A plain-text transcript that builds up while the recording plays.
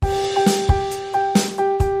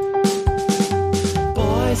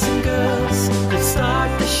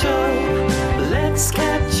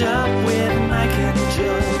catch up with Mike and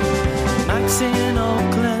Joe. Mike's in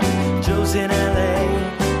Oakland, Joe's in LA.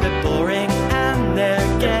 They're boring and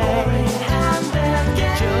they're gay.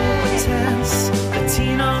 Joe pretends a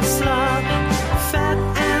teen on slob, fat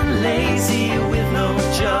and lazy with no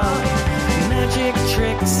job. Magic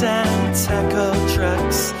tricks and taco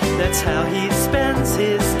trucks, that's how he spends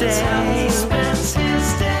his day.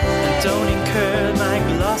 And don't incur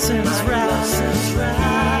Mike Lawson's wrath.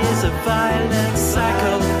 He is a violent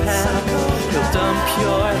psychopath. He'll dump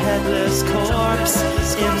your headless corpse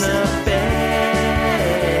in the bay.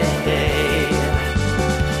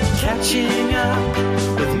 Catching up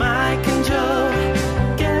with Mike and Joe.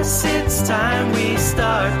 Guess it's time we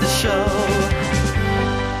start the show.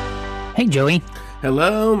 Hey, Joey.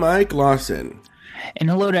 Hello, Mike Lawson. And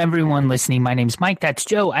hello to everyone listening. My name's Mike. That's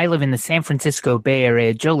Joe. I live in the San Francisco Bay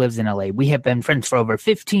Area. Joe lives in LA. We have been friends for over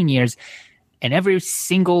 15 years. And every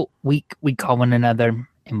single week we call one another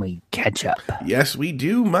and we catch up. Yes, we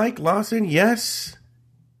do, Mike Lawson. Yes,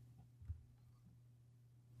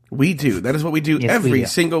 we do. That is what we do every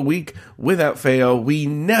single week without fail. We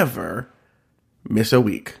never miss a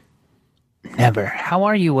week. Never. How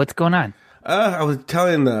are you? What's going on? I was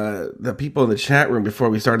telling the people in the chat room before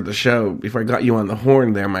we started the show, before I got you on the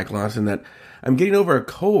horn there, Mike Lawson, that I'm getting over a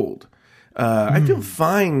cold. I feel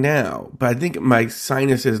fine now, but I think my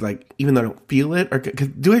sinuses, like, even though I don't feel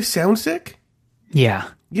it, do I sound sick? Yeah.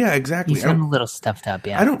 Yeah, exactly. You sound a little stuffed up,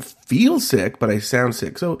 yeah. I don't feel sick, but I sound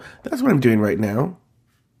sick. So that's what I'm doing right now.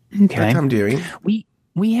 Okay. That's what I'm doing. We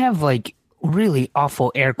have, like, really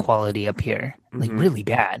awful air quality up here. Like, really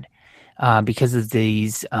bad. Because of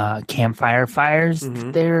these campfire fires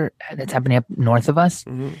that's happening up north of us.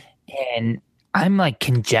 And I'm like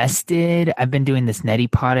congested. I've been doing this neti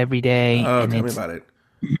pot every day. Oh, and tell me it's about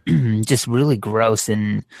it. just really gross.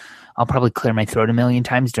 And I'll probably clear my throat a million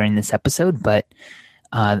times during this episode, but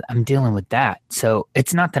I'm dealing with that. So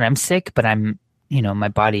it's not that I'm sick, but I'm, my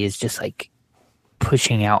body is just like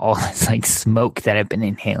pushing out all this like smoke that I've been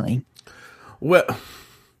inhaling. Well,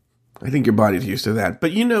 I think your body's used to that.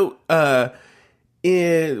 But,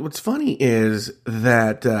 what's funny is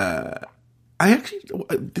that I actually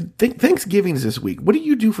Thanksgiving is this week. What do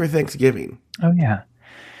you do for Thanksgiving? Oh, yeah.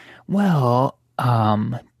 Well,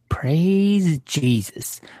 praise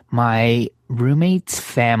Jesus. My roommate's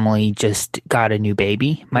family just got a new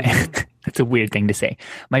baby. That's a weird thing to say.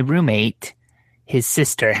 My roommate, his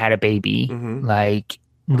sister had a baby, like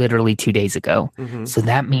literally 2 days ago. So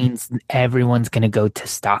that means everyone's going to go to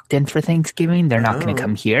Stockton for Thanksgiving. They're not going to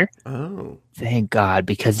come here. Oh. Thank God,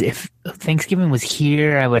 because if Thanksgiving was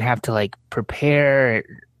here, I would have to like prepare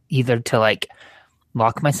either to like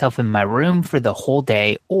lock myself in my room for the whole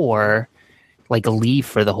day or like leave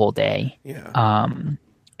for the whole day. Yeah.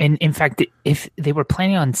 And in fact, if they were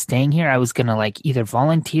planning on staying here, I was going to like either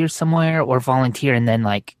volunteer somewhere or volunteer and then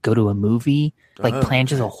like go to a movie, like plan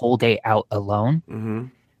just a whole day out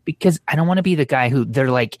alone. Because I don't want to be the guy who they're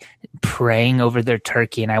like praying over their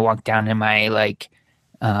turkey and I walk down in my like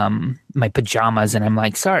my pajamas and I'm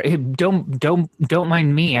like, sorry, don't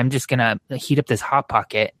mind me. I'm just gonna heat up this hot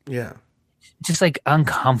pocket. Yeah. Just like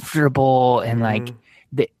uncomfortable and like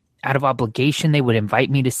out of obligation they would invite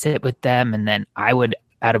me to sit with them and then I would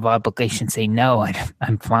out of obligation say no,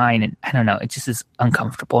 I'm fine, and I don't know, it just is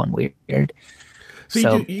uncomfortable and weird.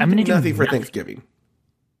 So you do nothing for Thanksgiving.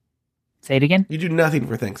 Say it again? You do nothing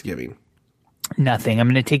for Thanksgiving. Nothing. I'm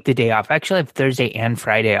going to take the day off. Actually, I have Thursday and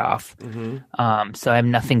Friday off. So I have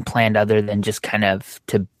nothing planned other than just kind of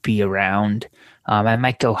to be around. I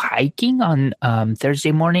might go hiking on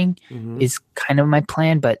Thursday morning is kind of my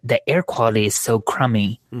plan, but the air quality is so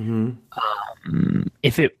crummy.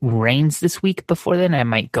 If it rains this week before then, I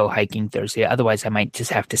might go hiking Thursday. Otherwise, I might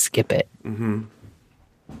just have to skip it.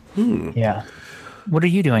 Yeah. What are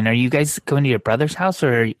you doing? Are you guys going to your brother's house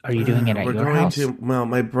or are you doing it at your house? Well,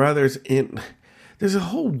 my brother's in... There's a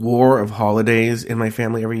whole war of holidays in my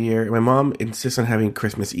family every year. My mom insists on having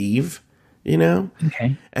Christmas Eve,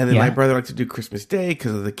 Okay. And then my brother likes to do Christmas Day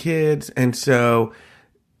because of the kids. And so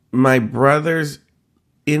my brother's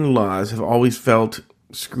in-laws have always felt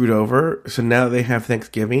screwed over. So now they have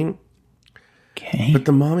Thanksgiving. Okay. But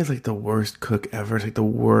the mom is like the worst cook ever. It's like the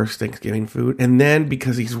worst Thanksgiving food. And then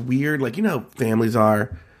because he's weird, like, how families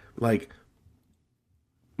are, like,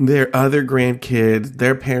 their other grandkids,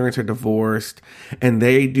 their parents are divorced, and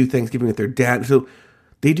they do Thanksgiving with their dad. So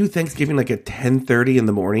they do Thanksgiving like at 10:30 in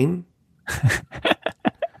the morning.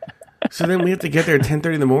 So then we have to get there at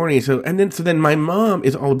 10:30 in the morning. So then my mom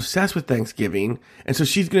is all obsessed with Thanksgiving, and so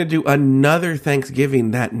she's going to do another Thanksgiving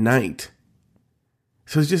that night.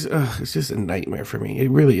 So it's just a nightmare for me. It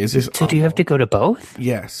really is just. So do you have to go to both?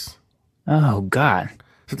 Yes. Oh God.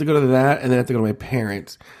 So I have to go to that, and then I have to go to my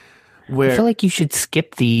parents. Where I feel like you should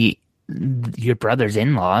skip your brother's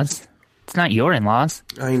in-laws. It's not your in-laws.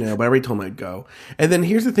 I know, but I already told him I'd go. And then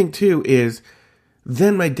here's the thing too: is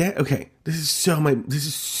then my dad. Okay, this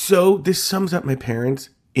sums up my parents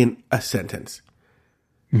in a sentence.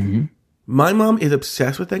 Mm-hmm. My mom is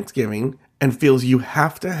obsessed with Thanksgiving and feels you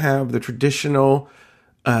have to have the traditional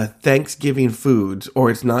Thanksgiving foods, or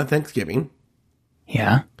it's not Thanksgiving.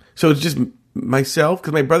 Yeah. So it's just myself,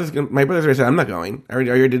 because my brother's already said I'm not going. I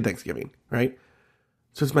already did Thanksgiving, right?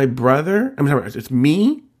 So it's my brother. I'm sorry, it's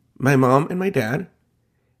me, my mom, and my dad.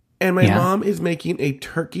 And my mom is making a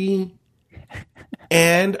turkey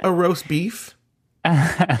and a roast beef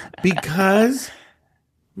because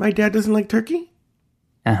my dad doesn't like turkey.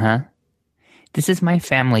 Uh-huh. This is my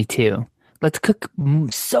family too. Let's cook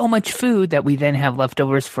so much food that we then have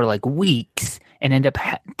leftovers for like weeks and end up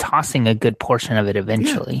tossing a good portion of it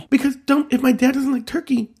eventually. Yeah, because if my dad doesn't like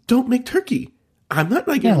turkey, don't make turkey. I'm not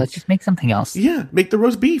like let's just make something else. Yeah, make the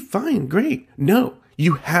roast beef. Fine, great. No,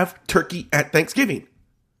 you have turkey at Thanksgiving.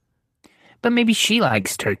 But maybe she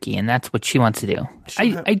likes turkey and that's what she wants to do.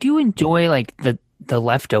 I do enjoy like the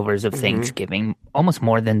leftovers of Thanksgiving almost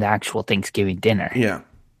more than the actual Thanksgiving dinner. Yeah.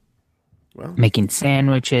 Well, making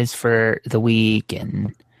sandwiches for the week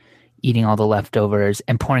and eating all the leftovers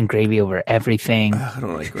and pouring gravy over everything. I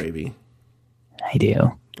don't like gravy. I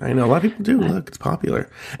do. I know a lot of people do. Look, it's popular.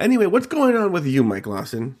 Anyway, what's going on with you, Mike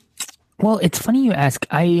Lawson? Well, it's funny you ask.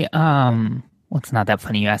 Well, it's not that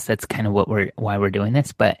funny you ask. That's kind of why we're doing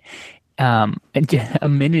this. But a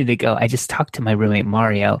minute ago, I just talked to my roommate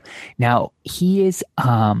Mario. Now he is.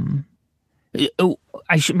 I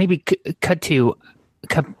should maybe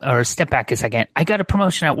step back a second. I got a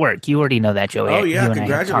promotion at work. You already know that, Joey. Oh yeah, you and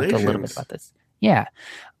congratulations. I have talked a little bit about this. Yeah.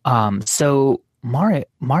 So Mario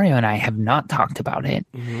and I have not talked about it.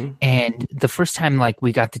 Mm-hmm. And the first time like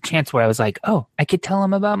we got the chance where I was like, oh, I could tell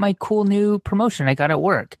him about my cool new promotion I got at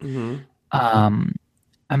work. Mm-hmm. I'm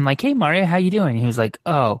like, hey Mario, how you doing? He was like,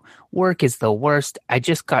 oh, work is the worst. I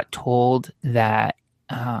just got told that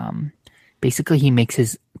basically he makes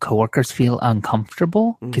his coworkers feel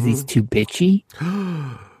uncomfortable because he's too bitchy.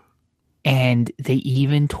 And they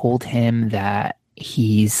even told him that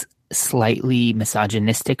he's slightly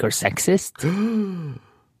misogynistic or sexist.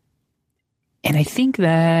 And I think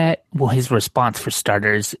that, well, his response for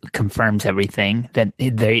starters confirms everything, that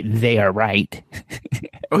they are right.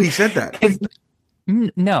 Oh, he said that?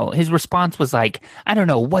 No, his response was like, I don't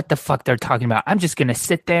know what the fuck they're talking about. I'm just going to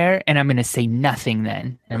sit there and I'm going to say nothing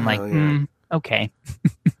then. And I'm like, okay.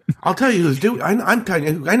 I'll tell you who's doing. I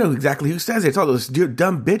know exactly who says it. It's all those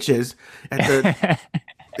dumb bitches that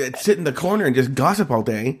sit in the corner and just gossip all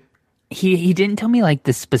day. He didn't tell me like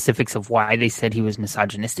the specifics of why they said he was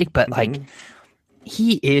misogynistic, but like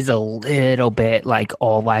he is a little bit like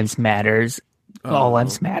all lives matter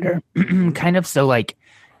kind of. So like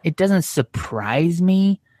it doesn't surprise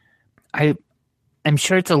me. I'm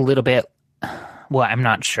sure it's a little bit. Well, I'm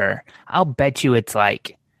not sure. I'll bet you it's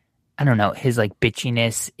like, I don't know, his like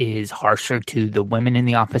bitchiness is harsher to the women in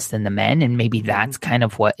the office than the men, and maybe that's kind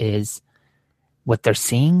of what they're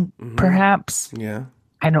seeing, perhaps. Yeah.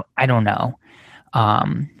 I don't know.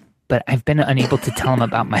 But I've been unable to tell him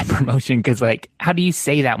about my promotion because, like, how do you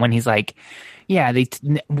say that when he's like, yeah,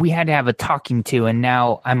 we had to have a talking to, and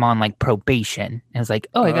now I'm on like probation. And I was like,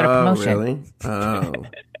 oh, I got a promotion. Really? Oh,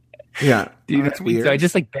 yeah. Dude, that's weird. So I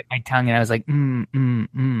just like bit my tongue and I was like,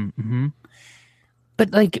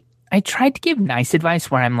 But like, I tried to give nice advice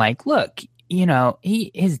where I'm like, look, you know,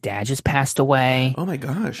 his dad just passed away. Oh my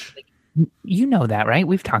gosh. Like, you know that, right?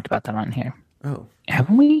 We've talked about that on here. Oh.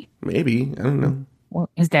 Haven't we? Maybe. I don't know. Well,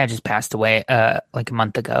 his dad just passed away like a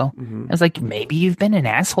month ago. I was like, maybe you've been an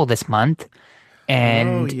asshole this month.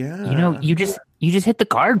 And you know, you just hit the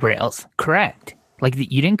guardrails. Correct. Like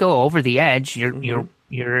you didn't go over the edge.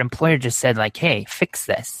 Your employer just said like, hey, fix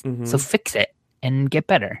this. So fix it and get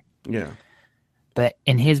better. Yeah. But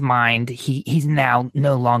in his mind, he's now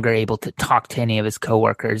no longer able to talk to any of his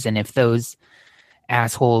coworkers. And if those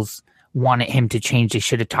assholes wanted him to change, they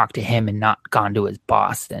should have talked to him and not gone to his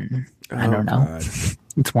boss. Then I don't know. God.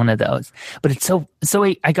 It's one of those. But it's so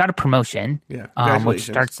I got a promotion. Yeah. Which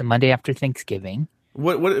starts the Monday after Thanksgiving.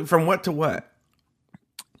 What from what to what?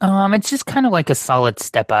 It's just kind of like a solid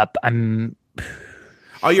step up.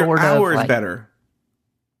 Are your hours better?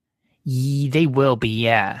 They will be,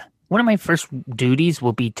 yeah. One of my first duties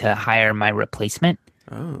will be to hire my replacement.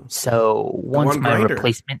 Oh. So once my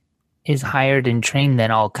replacement is hired and trained, then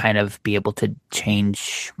I'll kind of be able to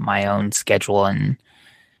change my own schedule and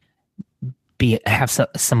have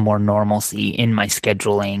some more normalcy in my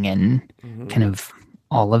scheduling and kind of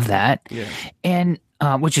all of that. Yeah. And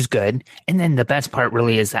which is good. And then the best part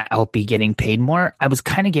really is that I'll be getting paid more. I was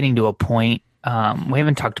kind of getting to a point. We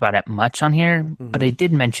haven't talked about it much on here, but I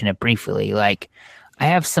did mention it briefly. Like, I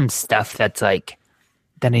have some stuff that's like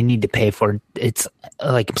that I need to pay for. It's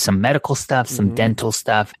like some medical stuff, some dental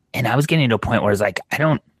stuff. And I was getting to a point where it's like,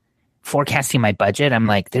 forecasting my budget. I'm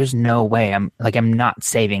like, there's no way I'm not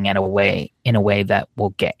saving in a way that will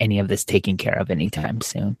get any of this taken care of anytime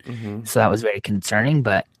soon. So that was very concerning,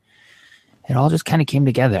 but it all just kind of came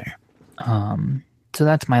together. So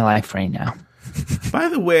that's my life right now. By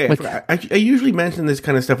the way, I usually mention this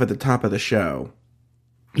kind of stuff at the top of the show.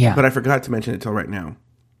 Yeah. But I forgot to mention it till right now.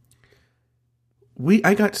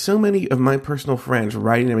 I got so many of my personal friends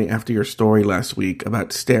writing to me after your story last week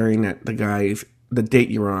about staring at the date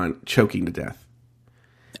you were on, choking to death.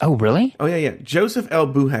 Oh, really? Oh, yeah. Joseph L.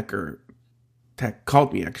 Buhecker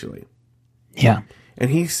called me, actually. Yeah.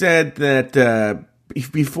 And he said that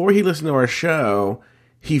before he listened to our show,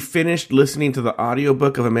 he finished listening to the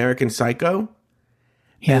audiobook of American Psycho.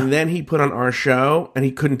 Yeah. And then he put on our show, and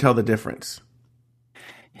he couldn't tell the difference.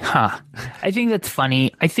 Huh. I think that's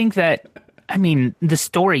funny. I think that, the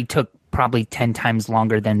story took probably 10 times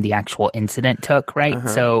longer than the actual incident took, right?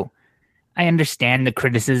 So I understand the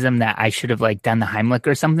criticism that I should have done the Heimlich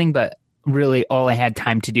or something, but really all I had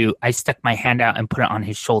time to do, I stuck my hand out and put it on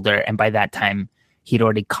his shoulder. And by that time he'd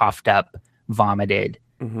already coughed up, vomited,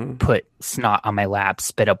 put snot on my lap,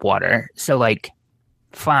 spit up water. So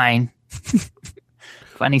fine.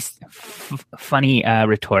 funny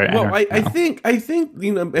retort. Well, I think,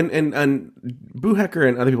 and Buhecker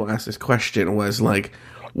and other people asked this question was because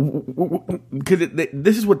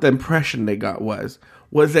this is what the impression they got was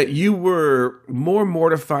that you were more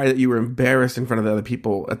mortified that you were embarrassed in front of the other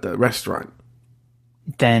people at the restaurant.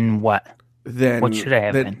 Then what? What should I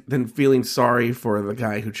have been? Than feeling sorry for the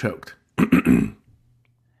guy who choked.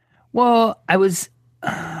 Well, I was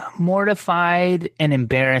mortified and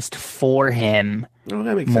embarrassed for him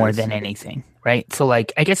more than anything, right? So, I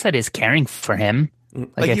guess that is caring for him.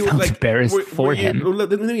 I felt embarrassed for him.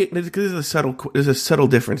 Because there's a subtle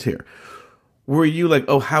difference here. Were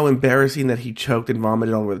you how embarrassing that he choked and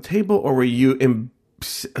vomited all over the table, or were you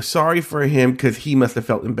sorry for him because he must have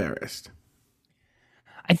felt embarrassed?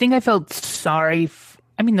 I think I felt sorry.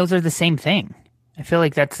 Those are the same thing. I feel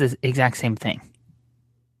like that's the exact same thing.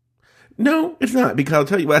 No, it's not, because I'll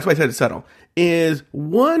tell you, that's why I said it's subtle.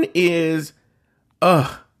 One is,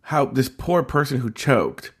 how this poor person who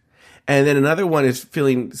choked. And then another one is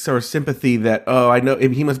feeling sort of sympathy that, I know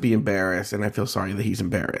he must be embarrassed, and I feel sorry that he's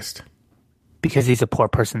embarrassed. Because he's a poor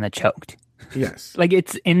person that choked. Yes.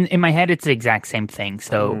 It's in my head, it's the exact same thing.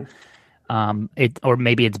 So, or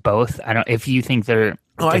maybe it's both. I don't. If you think they're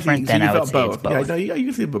different, then I would say both. It's both. Yeah, you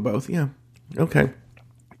can see both. Yeah. Okay.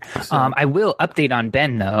 So. I will update on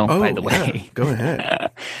Ben though. By the way, go ahead.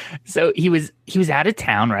 So he was out of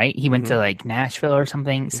town, right? He went to Nashville or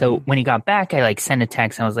something. So when he got back, I sent a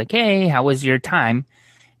text. And I was like, "Hey, how was your time?"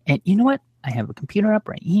 And you know what? I have a computer up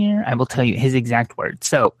right here. I will tell you his exact words.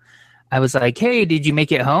 So I was like, "Hey, did you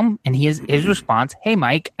make it home?" And his response, "Hey,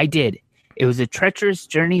 Mike, I did. It was a treacherous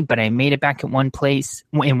journey, but I made it back in one piece,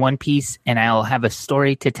 and I'll have a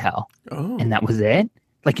story to tell." Oh. And that was it.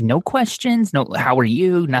 No questions, no, how are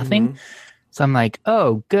you? Nothing. So I'm like,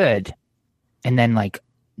 oh, good. And then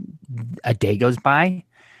a day goes by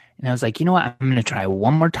and I was like, you know what? I'm going to try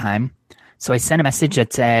one more time. So I sent a message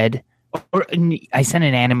that said, or I sent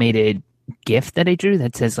an animated GIF that I drew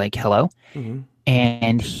that says hello.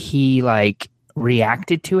 And he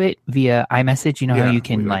reacted to it via iMessage. You know how you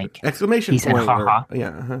can exclamation he said, point.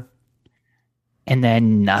 Haha. And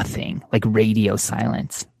then nothing, radio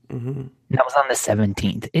silence. And that was on the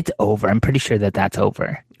 17th. It's over. I'm pretty sure that's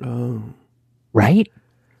over. Oh. Right?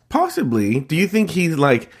 Possibly. Do you think he's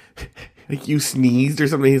you sneezed or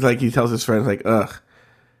something? He tells his friends ugh,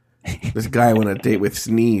 this guy went on a date with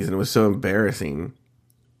sneeze and it was so embarrassing.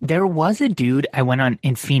 There was a dude I went on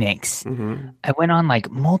in Phoenix. I went on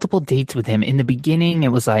multiple dates with him. In the beginning, it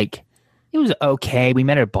was it was okay. We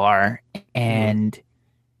met at a bar and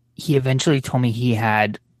he eventually told me he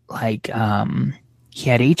had he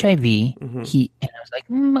had HIV. And I was like,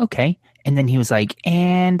 okay. And then he was like,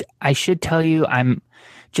 and I should tell you, I'm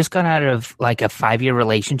just got out of a 5-year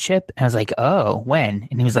relationship. And I was like, oh, when?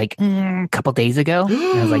 And he was like, a couple days ago. And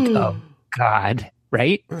I was like, oh God,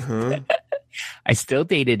 right? I still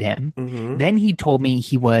dated him. Then he told me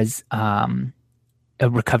he was a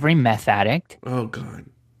recovering meth addict. Oh God,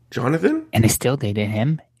 Jonathan. And I still dated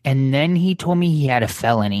him. And then he told me he had a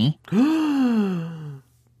felony.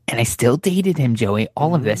 And I still dated him, Joey,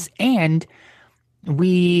 all of this. And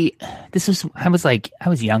I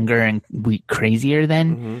was younger and crazier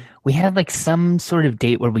then. We had like some sort of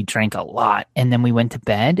date where we drank a lot and then we went to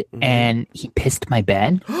bed and he pissed my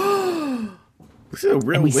bed. This is a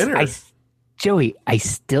real winner. Joey, I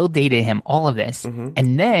still dated him, all of this.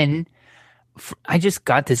 And then I just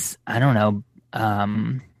got this, I don't know,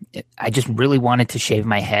 I just really wanted to shave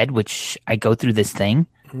my head, which I go through this thing.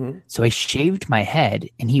 So I shaved my head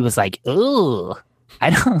and he was like, "Ugh,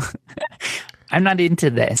 I'm not into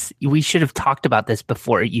this. We should have talked about this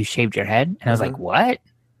before you shaved your head." And I was like, "What?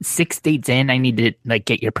 6 dates in, I need to like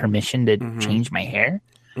get your permission to change my hair."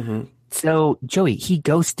 So Joey, he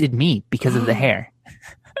ghosted me because of the hair.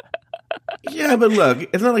 Yeah, but look,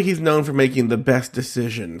 it's not like he's known for making the best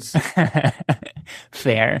decisions.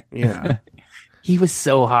 Fair. Yeah. He was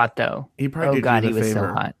so hot though. He probably did God, you he the was favor.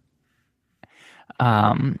 so hot.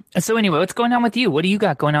 So anyway, what's going on with you? What do you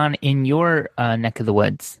got going on in your neck of the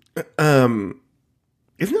woods? Isn't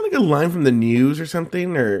that like a line from the news or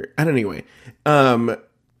something? Or I don't know, anyway.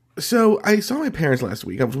 So I saw my parents last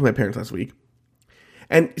week. I was with my parents last week.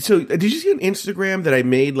 And so did you see on Instagram that I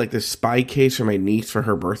made like this spy case for my niece for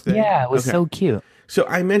her birthday? Yeah, it was so cute. So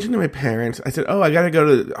I mentioned to my parents, I said, "Oh, I got to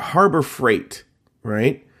go to Harbor Freight,"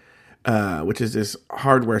 right? Which is this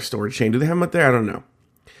hardware store chain. Do they have them up there? I don't know.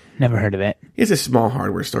 Never heard of it. It's a small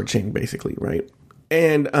hardware store chain, basically, right?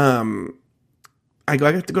 And I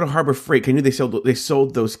got to go to Harbor Freight. I knew they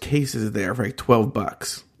sold those cases there for like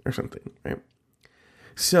 $12 or something, right?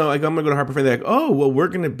 So I go, I'm gonna go to Harbor Freight. They're like, "Oh, well, we're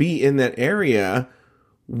gonna be in that area.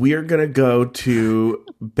 We're gonna go to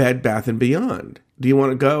Bed Bath and Beyond. Do you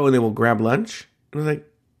want to go?" And then we'll grab lunch. And I was like,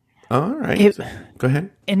 "All right." Go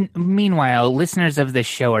ahead. And meanwhile, listeners of this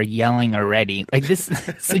show are yelling already. Like this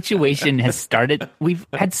situation has started. We've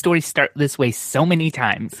had stories start this way so many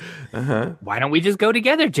times. Why don't we just go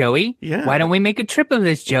together, Joey? Yeah. Why don't we make a trip of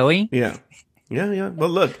this, Joey? Yeah. Well,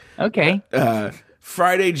 look. Okay.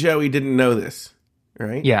 Friday Joey didn't know this,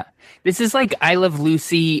 right? Yeah. This is like I Love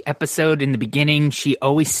Lucy episode in the beginning. She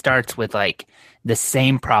always starts with like the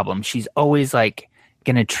same problem. She's always like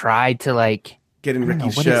going to try to like get in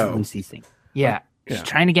Ricky's what show. What is Lucy's thing? Yeah. She's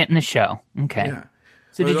trying to get in the show. Okay. Yeah.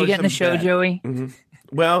 So did you get in the show, Joey?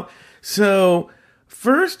 Well, so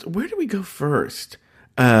first, where did we go first?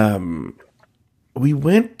 We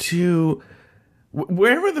went to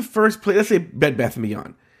wherever the first place, let's say Bed Bath &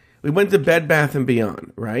 Beyond. We went to Bed Bath &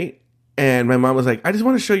 Beyond, right? And my mom was like, "I just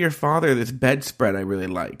want to show your father this bedspread I really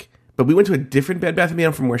like." But we went to a different Bed Bath &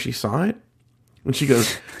 Beyond from where she saw it. And she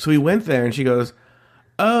goes, so we went there and she goes,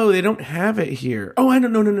 "Oh, they don't have it here." Oh, I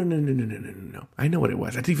don't know. No. I know what it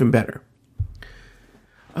was. That's even better.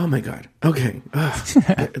 Oh my God. Okay.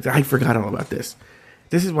 I forgot all about this.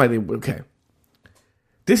 This is why okay.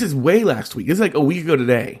 This is way last week. This is like a week ago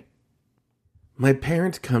today. My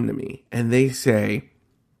parents come to me and they say,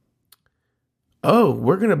 "Oh,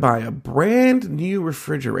 we're going to buy a brand new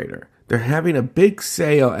refrigerator. They're having a big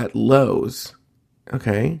sale at Lowe's."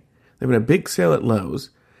 Okay. They're having a big sale at Lowe's.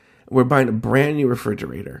 We're buying a brand new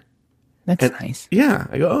refrigerator. That's nice. Yeah.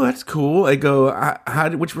 I go, "Oh, that's cool." I go,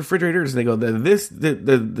 which refrigerator is it? And they go,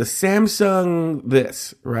 the Samsung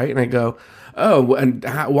this, right? And I go, "Oh, and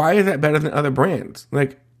why is that better than other brands?"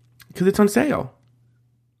 Like, because it's on sale.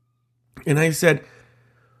 And I said,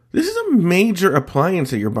 "This is a major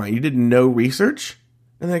appliance that you're buying. You did no research?"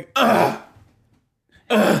 And they're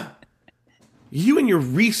like, you and your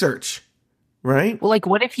research, right? Well, like,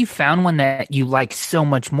 what if you found one that you like so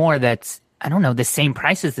much more that's, I don't know, the same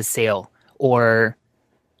price as the sale or,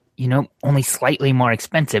 you know, only slightly more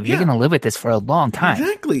expensive? You're going to live with this for a long time.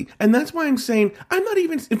 Exactly. And that's why I'm saying, I'm not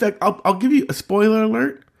even, in fact, I'll give you a spoiler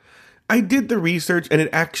alert. I did the research and it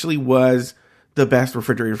actually was the best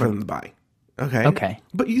refrigerator for them to buy. Okay.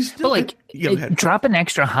 But you still drop an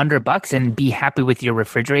extra $100 and be happy with your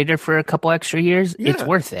refrigerator for a couple extra years. Yeah. It's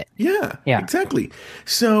worth it. Yeah. Exactly.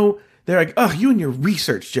 So they're like, "Oh, you and your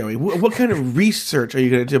research, Joey. What kind of research are you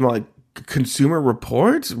going to do? Like Consumer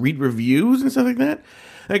Reports, read reviews and stuff like that?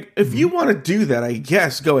 Like, if you want to do that, I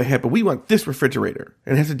guess go ahead. But we want this refrigerator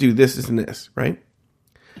and it has to do this, and this, right?"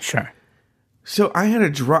 Sure. So I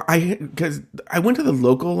had because I went to the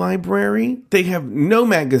local library. They have no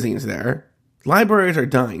magazines there. Libraries are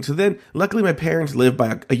dying. So then, luckily, my parents live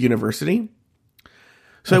by a university.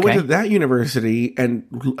 So I went to that university, and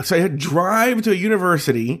so I had to drive to a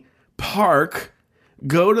university, park,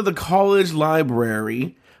 go to the college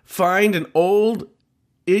library, find an old.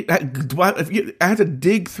 I had to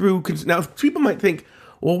dig through. Now, people might think,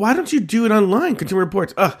 "Well, why don't you do it online?" Consumer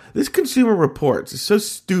Reports. This Consumer Reports is so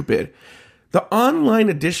stupid. The online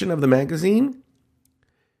edition of the magazine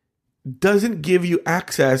doesn't give you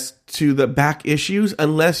access to the back issues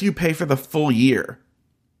unless you pay for the full year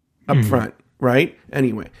up front, right?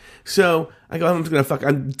 Anyway, so I go, I'm just gonna fuck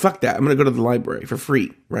that. I'm gonna go to the library for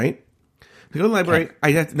free, right? I go to the library. Okay.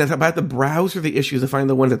 I have to browse through the issues to find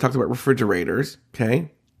the ones that talks about refrigerators.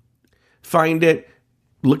 Okay, find it,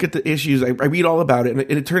 look at the issues. I read all about it, and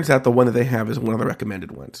it turns out the one that they have is one of the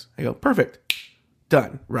recommended ones. I go, perfect,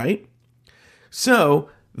 done, right? So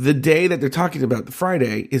the day that they're talking about, the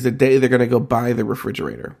Friday, is the day they're going to go buy the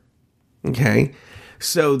refrigerator. Okay,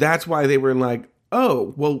 so that's why they were like,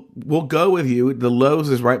 oh, well, we'll go with you. The Lowe's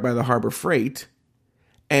is right by the Harbor Freight,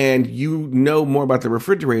 and you know more about the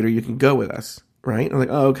refrigerator. You can go with us, right? I'm like,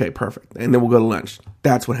 oh, okay, perfect. And then we'll go to lunch.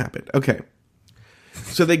 That's what happened. Okay.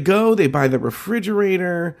 So they go, they buy the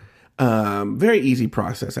refrigerator. Very easy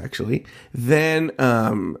process, actually. Then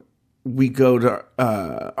we go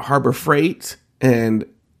to Harbor Freight, and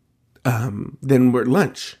then we're at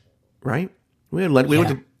lunch, right? We had lunch. We went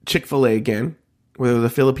to Chick-fil-A again, where there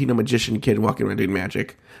was a Filipino magician kid walking around doing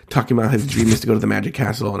magic, talking about his dream is to go to the Magic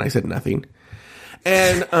Castle, and I said nothing.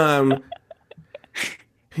 And I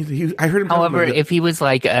heard him. However, if he was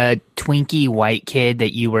like a twinkie white kid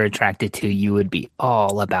that you were attracted to, you would be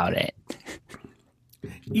all about it.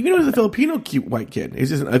 You know, he's a Filipino cute white kid. He's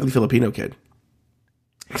just an ugly Filipino kid.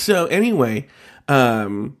 So anyway,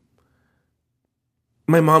 my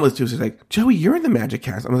mom was too. She's like, Joey, you're in the Magic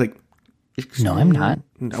Castle. I was like, no, I'm not.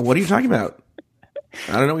 What are you talking about?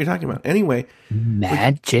 I don't know what you're talking about. Anyway,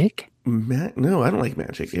 magic? No, I don't like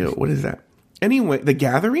magic. Ew, what is that? Anyway, The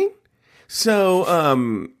Gathering. So,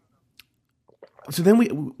 so then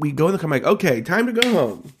we go in the car. I'm like, okay, time to go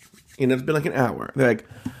home. And it's been like an hour. They're like,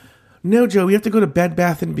 no, Joe, we have to go to Bed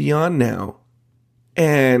Bath & Beyond now.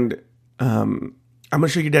 And I'm going to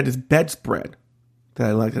show your dad this bedspread that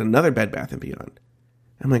I liked at another Bed Bath & Beyond.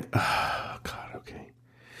 I'm like, oh, God, okay.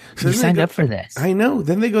 So you signed up for this. I know.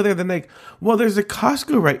 Then they go there. Then they, well, there's a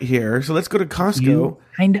Costco right here. So let's go to Costco. You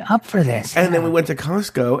signed up for this. And then we went to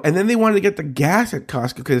Costco. And then they wanted to get the gas at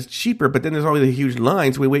Costco because it's cheaper. But then there's always a huge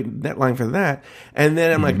line. So we wait in that line for that. And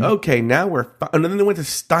then I'm like, okay, now we're and then they went to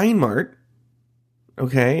Steinmart.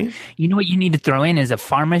 Okay. You know what you need to throw in is a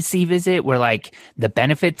pharmacy visit where like the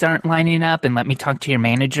benefits aren't lining up, and let me talk to your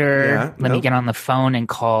manager. Yeah, let me get on the phone and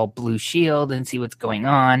call Blue Shield and see what's going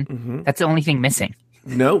on. That's the only thing missing.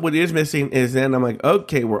 No, what is missing is then I'm like,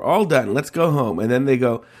 okay, we're all done. Let's go home. And then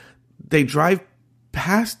they drive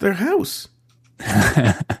past their house.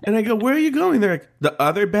 And I go, where are you going? They're like, the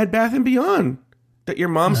other Bed Bath & Beyond that your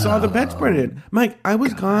mom saw the bedspread in. Mike, I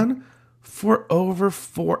was gone for over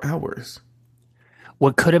 4 hours.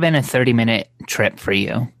 What could have been a 30-minute trip for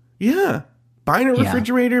you. Yeah. Buying a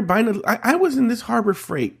refrigerator, I was in this Harbor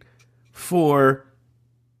Freight for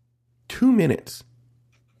 2 minutes.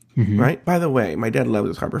 Right? By the way, my dad loves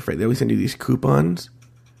this Harbor Freight. They always send you these coupons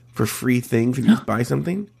for free things if you just buy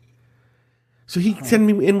something. So he sent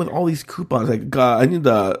me in with all these coupons. Like, I need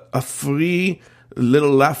a free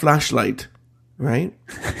little flashlight. Right?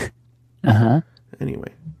 Anyway.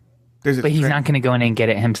 But he's not going to go in and get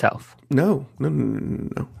it himself. No.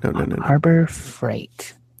 Harbor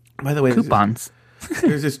Freight. By the way, coupons.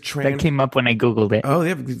 There's this that came up when I Googled it. Oh, they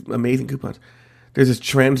have these amazing coupons. There's this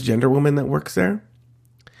transgender woman that works there.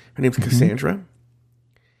 Her name's Cassandra.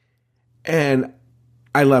 And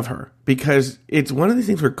I love her because it's one of these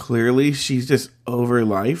things where clearly she's just over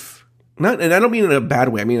life. And I don't mean in a bad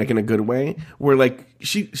way. I mean like in a good way. Where like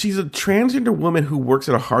she's a transgender woman who works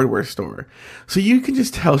at a hardware store. So you can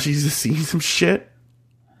just tell she's just seen some shit.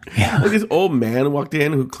 Yeah. Like this old man walked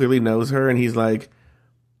in who clearly knows her, and he's like,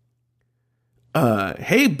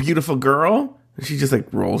 hey, beautiful girl. And she just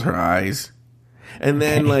like rolls her eyes. And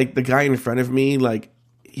then like the guy in front of me, like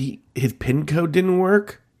his PIN code didn't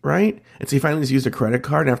work, right? And so he finally just used a credit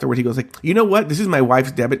card. And afterwards he goes like, you know what? This is my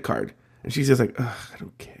wife's debit card. And she's just like, ugh, I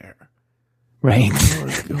don't care. Right.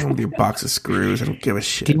 Go home with your box of screws. I don't give a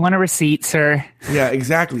shit. Do you want a receipt, sir? Yeah,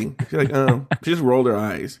 exactly. She's like, oh. She just rolled her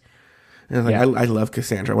eyes. And I was like, I love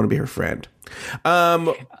Cassandra. I want to be her friend.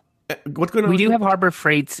 What's going on? We do have Harbor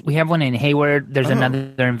Freights. We have one in Hayward. There's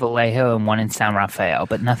another in Vallejo and one in San Rafael,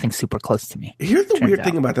 but nothing super close to me. Here's the weird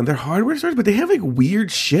thing about them. They're hardware stores, but they have like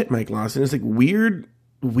weird shit, Mike Lawson. It's like weird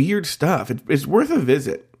stuff. It's worth a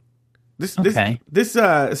visit. This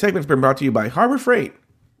segment's been brought to you by Harbor Freight.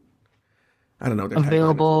 I don't know.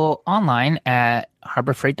 Available online at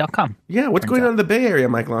harborfreight.com. Yeah, what's going on in the Bay Area,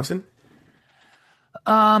 Mike Lawson?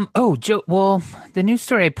 Joe, well, the news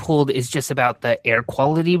story I pulled is just about the air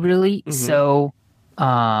quality, really. So,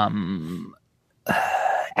 as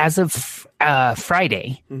of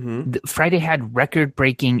Friday, Friday had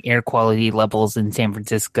record-breaking air quality levels in San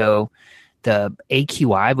Francisco. the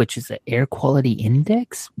AQI, which is the air quality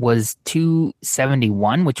index, was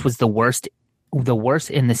 271, which was the worst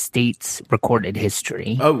in the state's recorded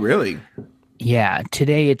history. Oh, really? Yeah,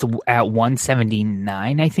 today it's at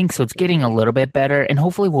 179, I think, so it's getting a little bit better, and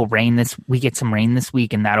hopefully we get some rain this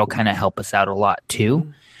week, and that'll kind of help us out a lot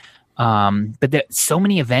too. But so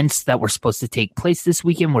many events that were supposed to take place this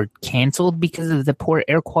weekend were canceled because of the poor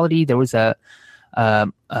air quality. There was a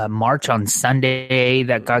march on Sunday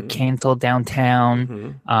that got canceled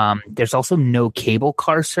downtown. There's also no cable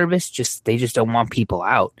car service. They just don't want people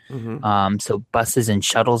out. So buses and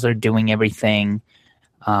shuttles are doing everything.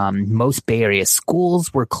 Most Bay Area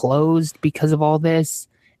schools were closed because of all this.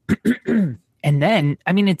 And then,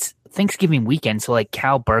 I mean, it's Thanksgiving weekend, so like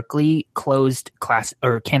Cal Berkeley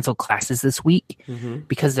canceled classes this week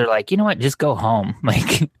because they're like, you know what, just go home.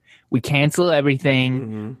 Like, we cancel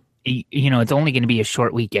everything. It's only going to be a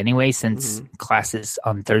short week anyway, since classes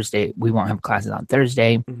on Thursday. We won't have classes on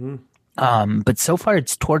Thursday. But so far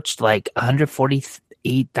it's torched like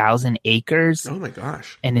 148,000 acres. Oh my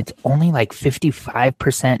gosh. And it's only like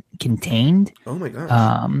 55% contained. Oh my gosh.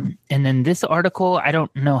 And then this article, I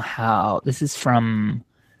don't know how, this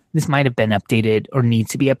might have been updated or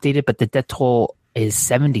needs to be updated, but the death toll is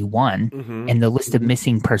 71, and the list of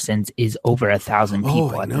missing persons is over 1,000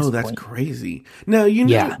 people. Oh, no, that's crazy. Now,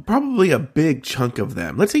 probably a big chunk of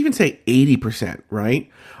them, let's even say 80%,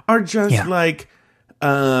 right, are just like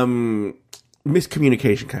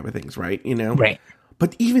miscommunication kind of things, right? Right.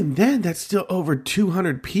 But even then, that's still over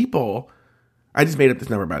 200 people. I just made up this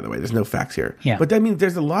number, by the way. There's no facts here. Yeah. But that means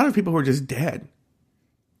there's a lot of people who are just dead.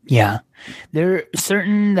 Yeah. They're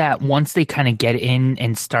certain that once they kind of get in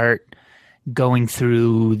and start going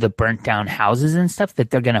through the burnt down houses and stuff, that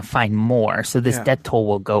they're going to find more. So this death toll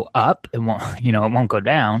will go up. It won't go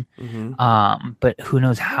down. But who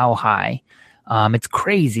knows how high. It's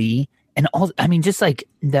crazy. And also, I mean, just like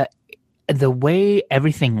the way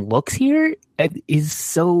everything looks here is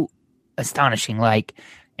so astonishing,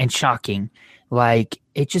 and shocking. Like,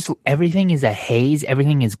 everything is a haze.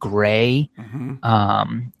 Everything is gray.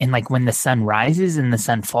 And like when the sun rises and the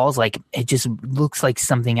sun falls, like it just looks like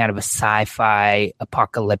something out of a sci-fi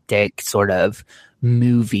apocalyptic sort of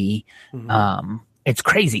movie. It's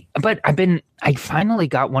crazy. But I finally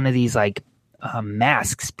got one of these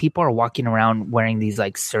masks. People are walking around wearing these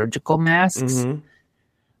surgical masks.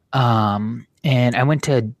 And I went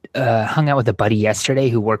to hung out with a buddy yesterday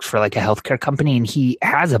who works for a healthcare company, and he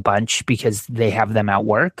has a bunch because they have them at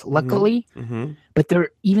work, luckily. But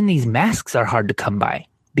even these masks are hard to come by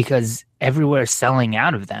because everywhere is selling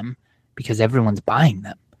out of them because everyone's buying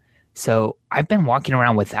them. So I've been walking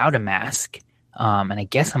around without a mask, and I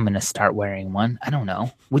guess I'm going to start wearing one. I don't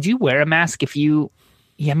know. Would you wear a mask if you?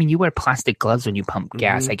 Yeah, I mean, you wear plastic gloves when you pump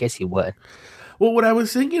gas. I guess you would. Well, what I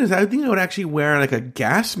was thinking is I think I would actually wear a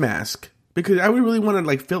gas mask because I would really want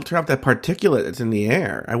to filter out that particulate that's in the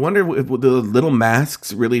air. I wonder if the little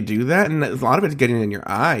masks really do that, and a lot of it's getting in your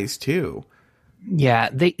eyes too. Yeah,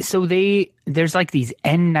 there's these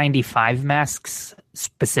N95 masks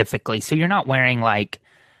specifically. So you're not wearing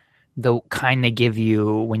the kind they give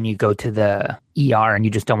you when you go to the ER and you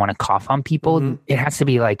just don't want to cough on people. It has to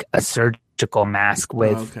be a surgical mask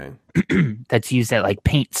with that's used at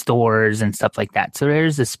paint stores and stuff like that. So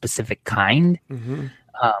there's a specific kind. And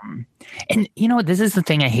this is the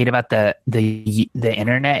thing I hate about the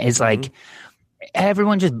internet is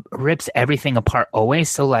everyone just rips everything apart always.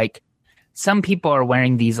 So some people are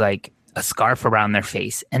wearing these a scarf around their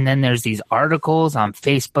face, and then there's these articles on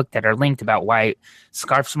Facebook that are linked about why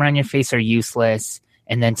scarves around your face are useless,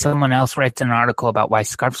 and then someone else writes an article about why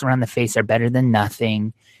scarves around the face are better than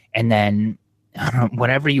nothing, and then I don't know,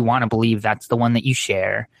 whatever you want to believe, that's the one that you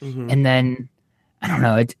share. And then I don't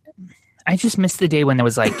know, I just miss the day when there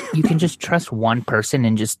was you can just trust one person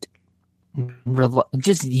and just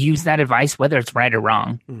use that advice, whether it's right or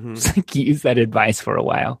wrong. Just use that advice for a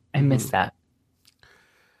while. I miss that.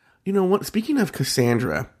 You know what? Speaking of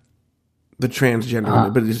Cassandra, the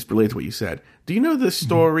transgender, but it just relates to what you said. Do you know the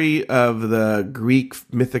story of the Greek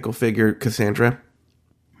mythical figure Cassandra?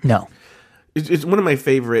 No. It's one of my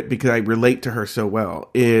favorite because I relate to her so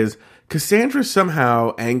well. Is Cassandra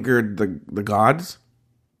somehow angered the gods,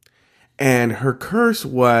 and her curse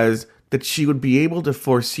was that she would be able to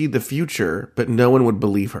foresee the future, but no one would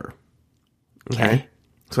believe her. Okay?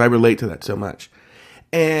 So I relate to that so much.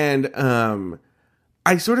 And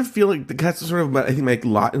I sort of feel like that's sort of, I think, my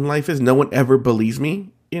lot in life is no one ever believes me,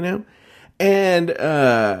 And,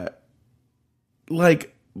 I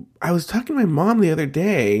was talking to my mom the other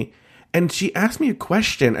day, and she asked me a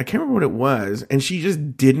question. I can't remember what it was, and she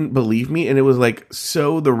just didn't believe me, and it was,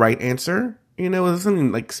 so the right answer, You know, it was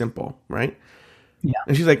something like simple, right? Yeah.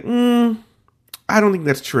 And she's like, I don't think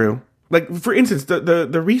that's true. Like, for instance,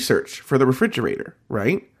 the research for the refrigerator,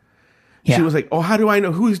 right? Yeah. She was like, oh, how do I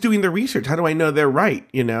know who's doing the research? How do I know they're right?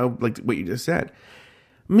 You know, like what you just said.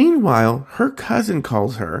 Meanwhile, her cousin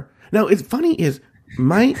calls her. Now, it's funny is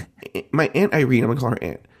my Aunt Irene, I'm going to call her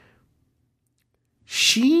Aunt.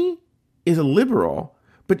 She is a liberal,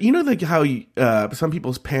 but you know like how some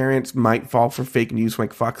people's parents might fall for fake news from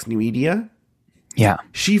like Fox News Media? Yeah.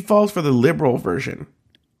 She falls for the liberal version,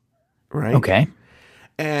 right? Okay.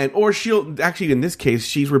 Or she'll actually, in this case,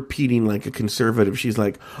 she's repeating like a conservative. She's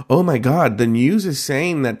like, oh my God, the news is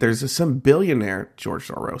saying that there's some billionaire, George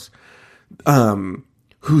Soros,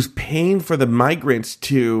 who's paying for the migrants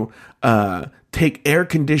to take air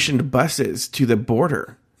conditioned buses to the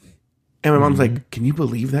border. And my mom's like, can you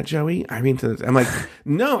believe that, Joey? Irene says, I'm like,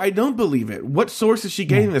 no, I don't believe it. What source is she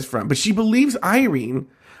getting this from? But she believes Irene,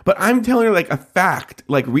 but I'm telling her like a fact,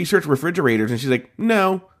 like research refrigerators. And she's like,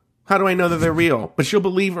 no. How do I know that they're real? But she'll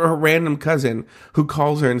believe her random cousin who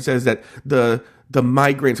calls her and says that the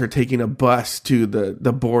migrants are taking a bus to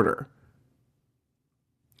the border.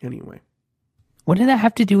 Anyway. What did that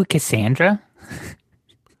have to do with Cassandra?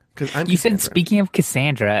 You said, speaking of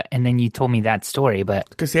Cassandra, and then you told me that story,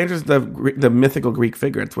 but... Cassandra's the mythical Greek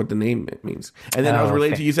figure. That's what the name means. And then I was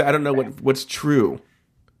related to you said, I don't know what's true.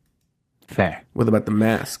 Fair. What about the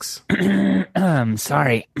masks?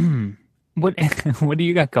 Sorry. What do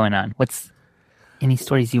you got going on? Any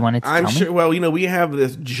stories you wanted to tell me? I'm sure. Well, you know, we have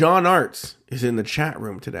this. John Arts is in the chat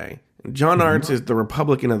room today. John Arts is the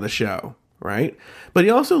Republican of the show, right? But he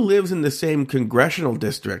also lives in the same congressional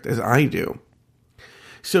district as I do.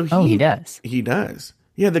 So he does. He does.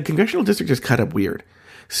 Yeah, the congressional district is cut up weird.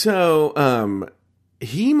 So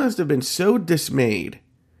he must have been so dismayed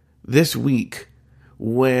this week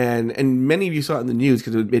and many of you saw it in the news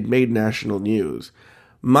because it made national news.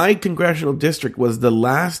 My congressional district was the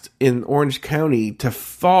last in Orange County to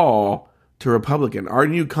fall to Republican. Our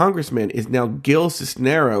new congressman is now Gil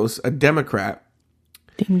Cisneros, a Democrat.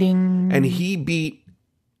 Ding, ding. And he beat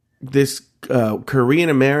this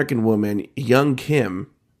Korean-American woman, Young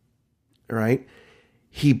Kim, right?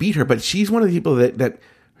 He beat her, but she's one of the people that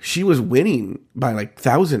she was winning by like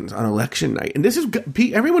thousands on election night. And this is,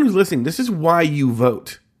 everyone who's listening, this is why you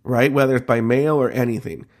vote, right? Whether it's by mail or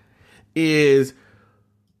anything, is...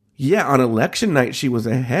 Yeah, on election night, she was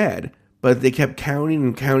ahead, but they kept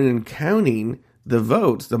counting the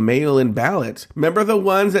votes, the mail-in ballots. Remember the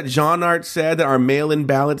ones that John Art said that our mail-in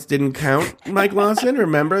ballots didn't count, Mike Lawson?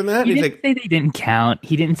 Remember that? He didn't say they didn't count.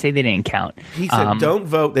 He didn't say they didn't count. He said, don't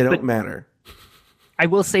vote, they don't matter. I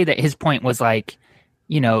will say that his point was like,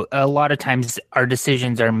 you know, a lot of times our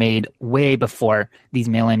decisions are made way before these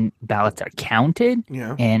mail-in ballots are counted.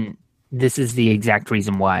 Yeah. And this is the exact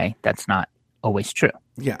reason why that's not always true.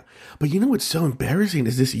 Yeah. But you know what's so embarrassing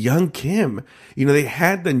is this Young Kim, you know, they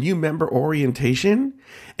had the new member orientation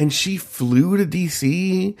and she flew to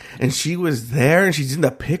DC and she was there and she's in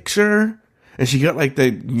the picture and she got like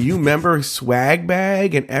the new member swag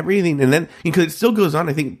bag and everything. And then, because it still goes on,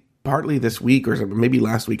 I think partly this week or maybe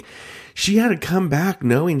last week, she had to come back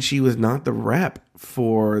knowing she was not the rep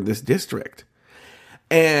for this district.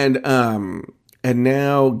 And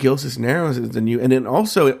now Gil Cisneros is the new, and then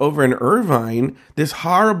also over in Irvine, this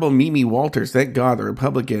horrible Mimi Walters, thank God, the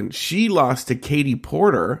Republican, she lost to Katie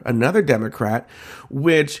Porter, another Democrat,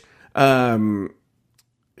 which is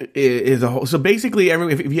a whole. So basically,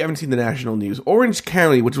 if you haven't seen the national news, Orange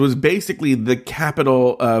County, which was basically the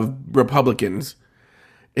capital of Republicans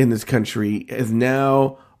in this country, is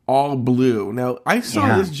now all blue. Now, I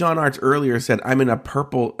saw this John Arts earlier said, I'm in a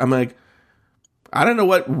purple. I'm like, I don't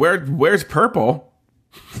know where's purple?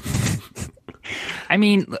 I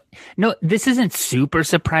mean, no, this isn't super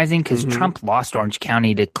surprising because Trump lost Orange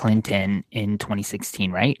County to Clinton in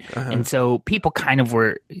 2016, right? And so people kind of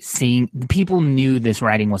people knew this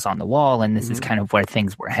writing was on the wall and this is kind of where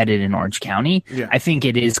things were headed in Orange County. Yeah. I think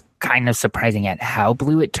it is kind of surprising at how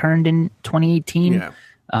blue it turned in 2018. Yeah.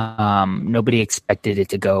 Nobody expected it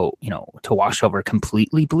to go, to wash over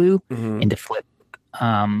completely blue and to flip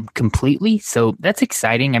completely. So that's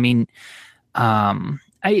exciting. I mean,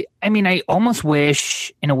 I almost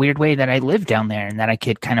wish in a weird way that I lived down there and that I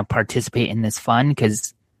could kind of participate in this fun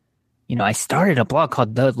because, I started a blog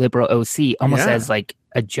called The Liberal OC almost as like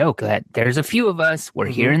a joke that there's a few of us, we're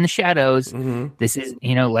here in the shadows. This is,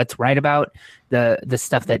 let's write about the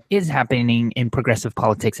stuff that is happening in progressive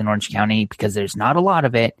politics in Orange County because there's not a lot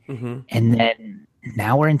of it. And then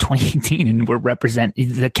now we're in 2018 and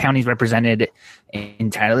the county's represented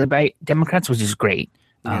entirely by Democrats, which is great.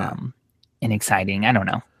 And exciting. I don't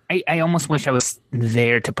know. I almost wish I was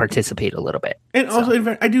there to participate a little bit. And also, in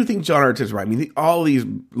fact, I do think John Arts is right. I mean, a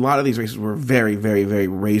lot of these races were very, very, very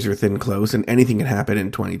razor thin close, and anything can happen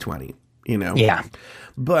in 2020. You know. Yeah.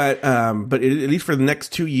 But at least for the next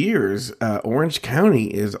 2 years, Orange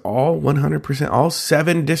County is all 100%. All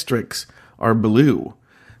 7 districts are blue.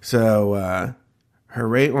 So,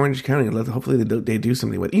 hooray, Orange County! Hopefully they do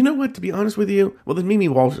something with it. You know what? To be honest with you, well, the Mimi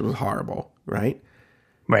Walsh was horrible, right?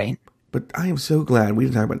 Right. But I am so glad we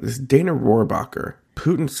didn't talk about this. Dana Rohrabacher,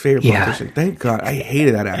 Putin's favorite politician. Thank God. I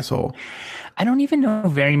hated that asshole. I don't even know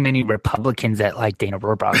very many Republicans that like Dana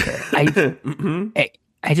Rohrabacher.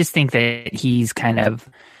 I just think that he's kind of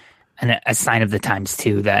a sign of the times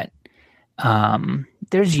too, that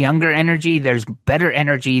there's younger energy, there's better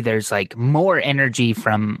energy, there's like more energy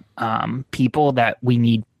from people that we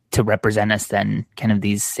need to represent us than kind of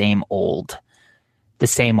the same old,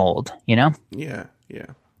 you know? Yeah.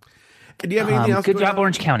 Do you have anything else? Good job,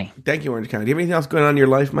 Orange County. Thank you, Orange County. Do you have anything else going on in your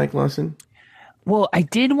life, Mike Lawson? Well, I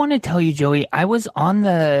did want to tell you, Joey, I was on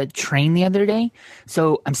the train the other day.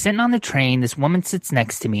 So I'm sitting on the train. This woman sits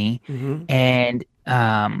next to me, and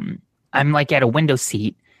I'm like at a window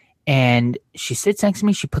seat, and she sits next to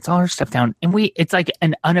me. She puts all her stuff down, and it's like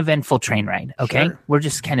an uneventful train ride. Okay. Sure. We're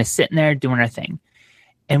just kind of sitting there doing our thing.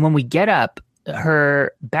 And when we get up,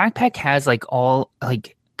 her backpack has like all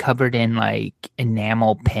like covered in like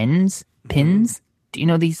enamel pins. Do you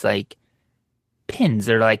know these like pins?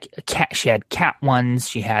 They're like a cat. She had cat ones.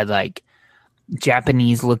 She had like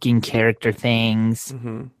Japanese looking character things.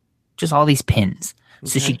 Just all these pins.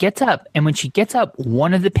 Okay. So she gets up, and when she gets up,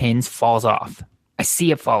 one of the pins falls off. I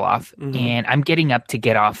see it fall off, and I'm getting up to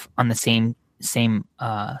get off on the same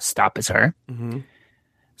stop as her.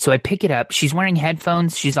 So I pick it up. She's wearing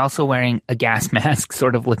headphones. She's also wearing a gas mask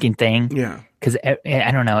sort of looking thing. Yeah. Because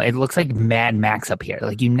I don't know. It looks like Mad Max up here.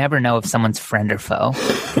 Like you never know if someone's friend or foe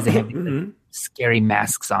because they have scary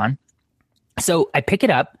masks on. So I pick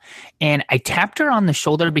it up, and I tapped her on the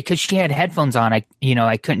shoulder because she had headphones on.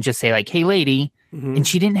 I couldn't just say like, "Hey, lady," and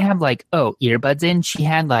she didn't have like earbuds in. She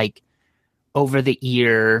had like over the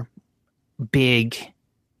ear big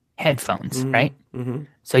headphones, right?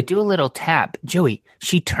 So I do a little tap. Joey,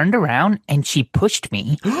 she turned around and she pushed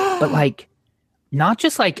me, but like not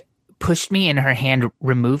just like pushed me and her hand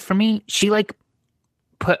removed from me. She like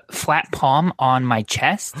put flat palm on my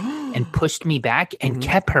chest and pushed me back and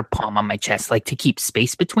kept her palm on my chest, like to keep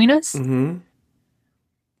space between us. And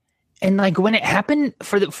like when it happened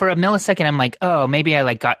for a millisecond, I'm like, oh, maybe I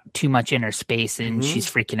like got too much in her space and she's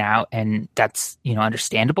freaking out, and that's,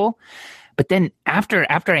 understandable. But then after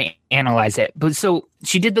I analyze it, so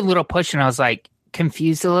she did the little push, and I was like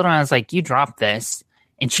confused a little. And I was like, you dropped this.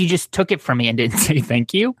 And she just took it from me and didn't say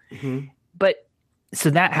thank you. But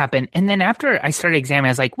so that happened. And then after I started examining,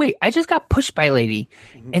 I was like, wait, I just got pushed by a lady.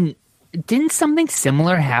 And didn't something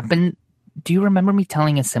similar happen? Do you remember me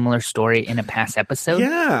telling a similar story in a past episode?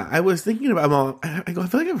 Yeah, I was thinking about I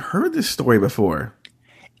feel like I've heard this story before.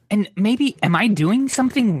 And maybe, am I doing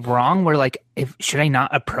something wrong where like, should I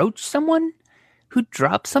not approach someone who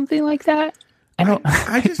dropped something like that?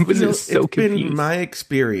 I just it's been my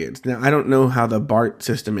experience. Now I don't know how the BART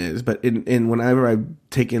system is, but in whenever I've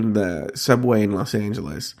taken the subway in Los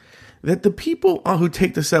Angeles, that the people who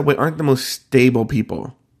take the subway aren't the most stable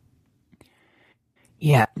people.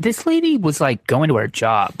 Yeah, this lady was like going to her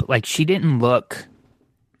job. Like she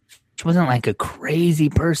wasn't like a crazy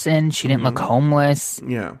person. She didn't look homeless.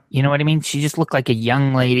 Yeah. You know what I mean? She just looked like a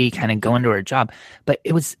young lady kind of going to her job. But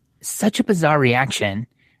it was such a bizarre reaction.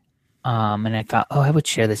 And I thought, I would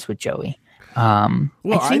share this with Joey. I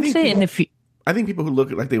think people who look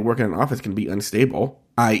like they work in an office can be unstable,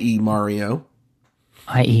 i.e. Mario.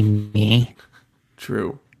 I.e. me.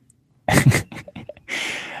 True.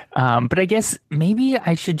 But I guess maybe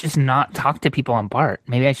I should just not talk to people on BART.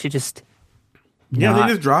 Maybe I should just they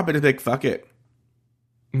just drop it and like, fuck it.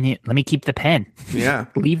 Let me keep the pen. Yeah.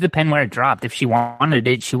 Leave the pen where it dropped. If she wanted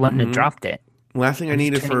it, she wouldn't have dropped it. Last thing I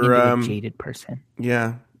need is for a jaded person.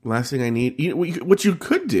 Yeah. Last thing I need, what you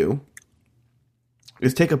could do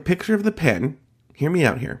is take a picture of the pen. Hear me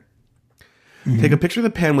out here. Take a picture of the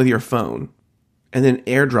pen with your phone and then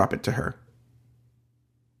airdrop it to her.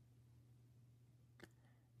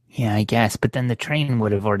 Yeah, I guess. But then the train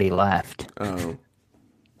would have already left. Oh.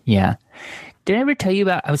 Yeah. Did I ever tell you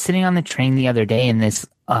about, I was sitting on the train the other day and this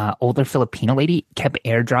older Filipino lady kept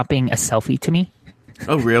airdropping a selfie to me.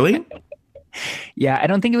 Oh, really? Yeah, I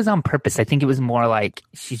don't think it was on purpose. I think it was more like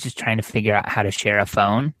she's just trying to figure out how to share a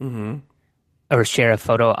phone or share a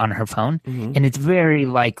photo on her phone. And it's very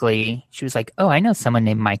likely she was like, oh, I know someone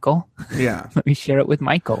named Michael. Yeah. Let me share it with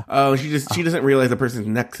Michael. Oh, she doesn't realize the person's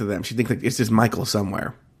next to them. She thinks like it's just Michael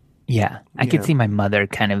somewhere. Yeah. I could see my mother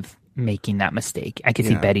kind of making that mistake. I could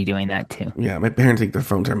see Betty doing that too. Yeah, my parents think their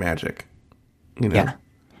phones are magic. You know? Yeah.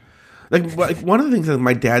 Like one of the things that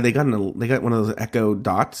my dad, they got one of those Echo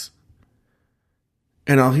Dots.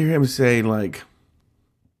 And I'll hear him say like,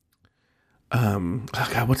 oh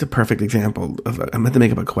God, what's a perfect example of? I meant to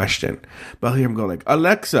make up a question, but I'll hear him go like,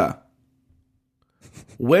 Alexa,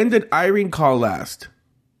 when did Irene call last?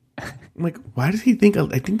 I'm like, why does he think?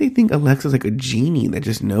 I think they think Alexa's like a genie that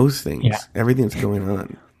just knows things, everything that's going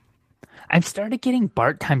on. I've started getting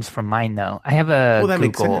BART times from mine though. I have a that Google.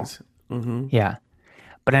 makes sense. Mm-hmm. Yeah.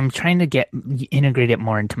 But I'm trying to integrate it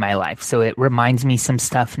more into my life. So it reminds me some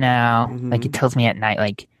stuff now. Mm-hmm. Like it tells me at night,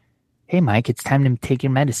 like, hey, Mike, it's time to take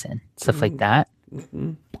your medicine. Stuff like that.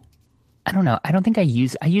 Mm-hmm. I don't know. I don't think I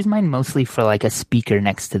use mine mostly for like a speaker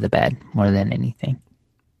next to the bed more than anything.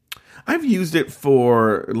 I've used it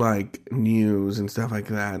for like news and stuff like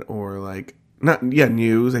that. Or like,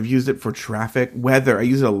 news. I've used it for traffic. Weather. I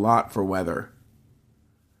use it a lot for weather.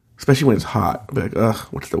 Especially when it's hot. I'll be like, ugh,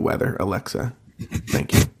 what's the weather, Alexa?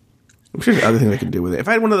 Thank you. I'm sure there's other things I can do with it. If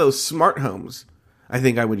I had one of those smart homes, I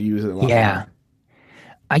think I would use it a lot. Yeah. More.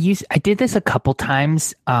 I did this a couple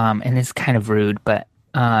times, and it's kind of rude, but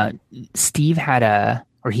Steve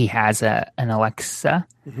he has an Alexa,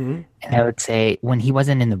 and I would say, when he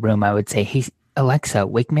wasn't in the room, I would say, hey, Alexa,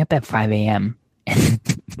 wake me up at 5 a.m.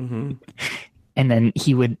 And then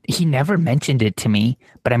he never mentioned it to me,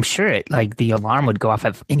 but I'm sure the alarm would go off,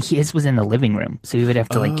 and his was in the living room, so he would have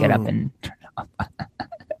to get up and turn it off.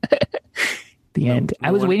 The end.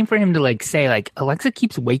 I was waiting for him to say Alexa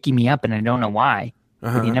keeps waking me up and I don't know why.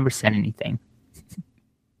 But he never said anything.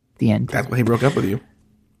 The end. That's why he broke up with you.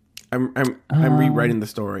 I'm rewriting the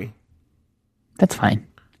story. That's fine.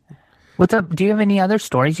 What's up? Do you have any other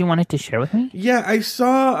stories you wanted to share with me? Yeah, I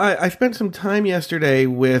spent some time yesterday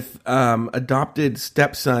with adopted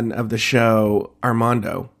stepson of the show,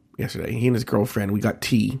 Armando, yesterday. He and his girlfriend, we got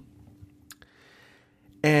tea.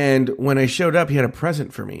 And when I showed up, he had a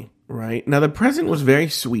present for me, right? Now, the present was very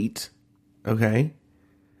sweet, okay?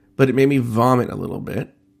 But it made me vomit a little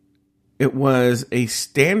bit. It was a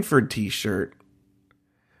Stanford t-shirt,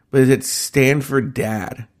 but it's Stanford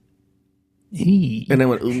Dad. And I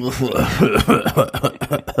went, I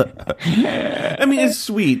mean, it's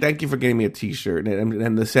sweet. Thank you for getting me a t-shirt.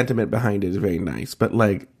 And the sentiment behind it is very nice. But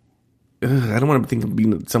I don't want to think of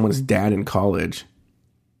being someone's dad in college.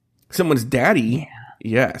 Someone's daddy,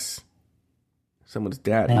 yes. Someone's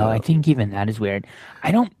dad. No, I think even that is weird.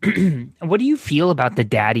 I don't. What do you feel about the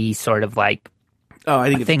daddy sort of I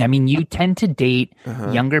think thing? I mean, you tend to date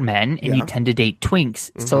younger men, and you tend to date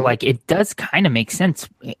twinks. Mm-hmm. So, it does kind of make sense.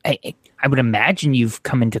 I would imagine you've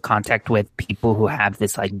come into contact with people who have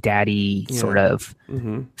this daddy sort of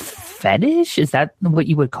fetish. Is that what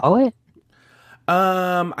you would call it?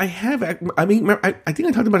 I have. I mean, I think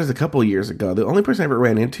I talked about this a couple of years ago. The only person I ever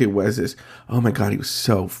ran into was this. Oh my God, he was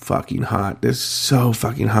so fucking hot. This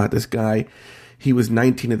guy, he was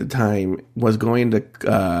 19 at the time, was going to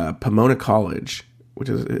Pomona College, which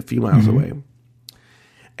is a few miles away.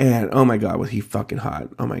 And oh my God, was he fucking hot.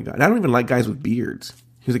 Oh my God. I don't even like guys with beards.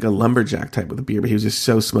 He was like a lumberjack type with a beard, but he was just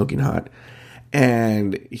so smoking hot.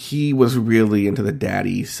 And he was really into the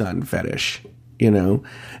daddy son fetish, and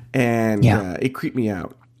it creeped me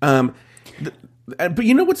out. But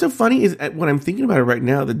you know what's so funny is when I'm thinking about it right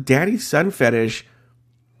now, the daddy son fetish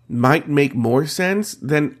might make more sense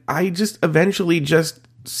than I just eventually just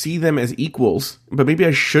see them as equals. But maybe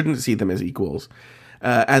I shouldn't see them as equals,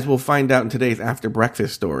 as we'll find out in today's after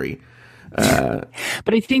breakfast story. But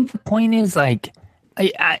I think the point is I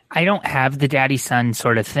don't have the daddy son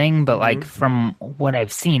sort of thing, but from what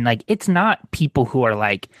I've seen, it's not people who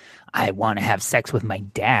are I want to have sex with my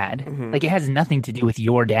dad. It has nothing to do with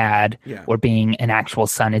your dad or being an actual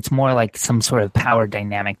son. It's more some sort of power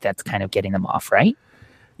dynamic that's kind of getting them off, right?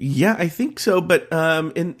 Yeah, I think so. But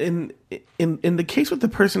in the case with the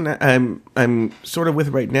person that I'm sort of with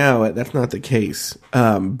right now, that's not the case.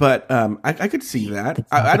 But I could see that.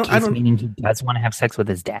 I don't meaning he does want to have sex with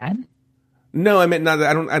his dad. No, I meant not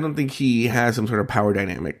that. I don't think he has some sort of power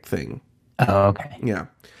dynamic thing. Oh, okay. Yeah,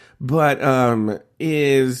 but what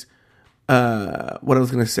I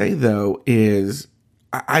was going to say though is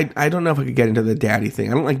I don't know if I could get into the daddy thing.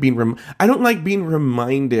 I don't like being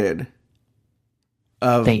reminded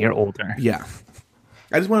of that you're older. Yeah,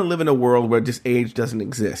 I just want to live in a world where just age doesn't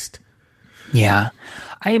exist. Yeah,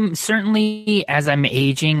 I'm certainly, as I'm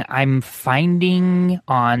aging, I'm finding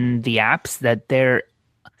on the apps that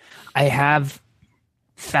I have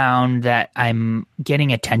found that I'm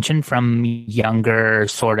getting attention from younger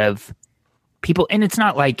sort of people, and it's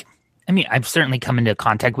not I mean, I've certainly come into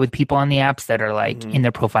contact with people on the apps that are like in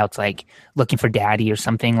their profile, it's like looking for daddy or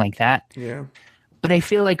something like that. Yeah. But I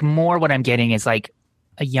feel like more what I'm getting is like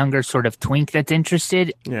a younger sort of twink that's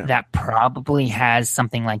interested that probably has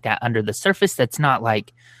something like that under the surface. That's not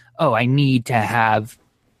like, oh, I need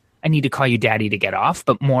to call you daddy to get off,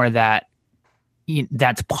 but more that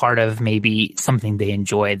that's part of maybe something they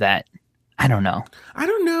enjoy that I don't know. I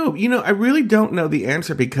don't know. I really don't know the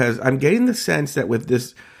answer because I'm getting the sense that with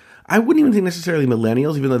this, I wouldn't even think necessarily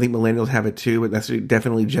millennials, even though I think millennials have it too, but that's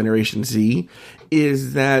definitely Generation Z,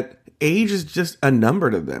 is that age is just a number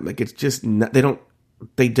to them. Like it's just,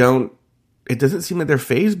 it doesn't seem like they're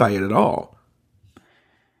fazed by it at all.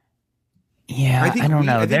 Yeah, I don't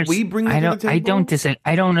know. I think we bring that to the table.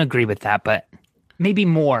 I don't agree with that, but maybe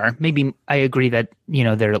more. Maybe I agree that,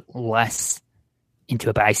 they're less into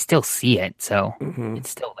it, but I still see it. So it's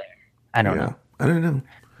still there. I don't know. I don't know.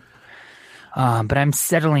 But I'm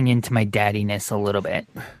settling into my daddiness a little bit.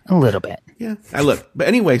 A little bit. Yeah. But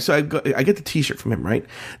anyway, so I get the t-shirt from him, right?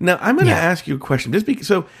 Now, I'm going to ask you a question.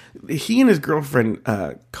 So he and his girlfriend,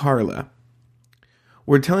 Carla,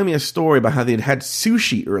 were telling me a story about how they had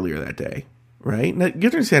sushi earlier that day, right? Now, you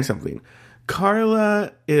have to understand something.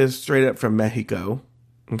 Carla is straight up from Mexico,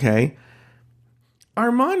 okay?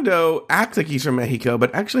 Armando acts like he's from Mexico,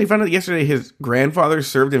 but actually I found out yesterday his grandfather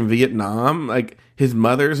served in Vietnam. Like, his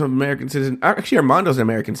mother's an American citizen. Actually, Armando's an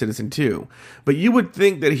American citizen, too. But you would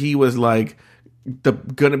think that he was, like,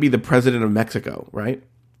 going to be the president of Mexico, right?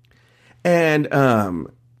 And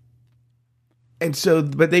so,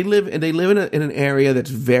 but they live in an area that's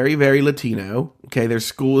very, very Latino. Okay, their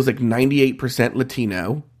school is like 98%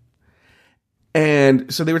 Latino.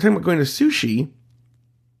 And so they were talking about going to sushi.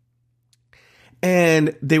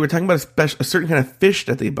 And they were talking about a certain kind of fish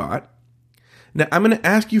that they bought. Now, I'm going to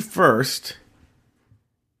ask you first.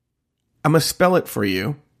 I'm going to spell it for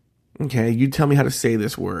you. Okay, you tell me how to say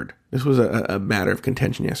this word. This was a matter of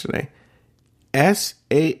contention yesterday. Salmon.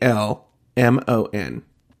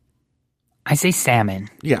 I say salmon.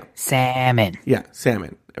 Yeah. Salmon. Yeah,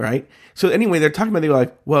 salmon, right? So anyway, they're talking about, they were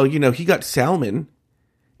like, well, he got salmon.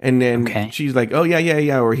 And then she's like, oh,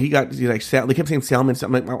 yeah. Or he's like, they kept saying salmon. So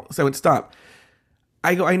I'm like, well, so it stopped.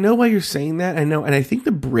 I go, I know why you're saying that. I know. And I think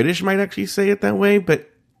the British might actually say it that way. But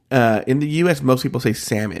in the U.S., most people say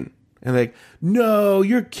salmon. And they're like, no,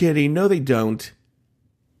 you're kidding. No, they don't.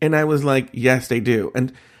 And I was like, yes, they do.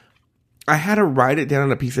 And I had to write it down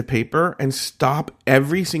on a piece of paper and stop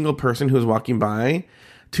every single person who was walking by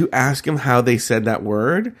to ask them how they said that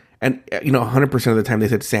word. And, 100% of the time they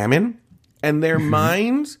said salmon. And their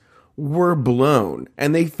minds were blown.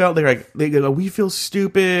 And they felt, they go, we feel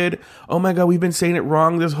stupid. Oh my God, we've been saying it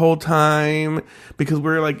wrong this whole time. Because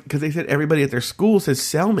because they said everybody at their school says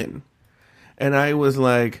salmon. And I was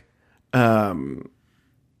like, no,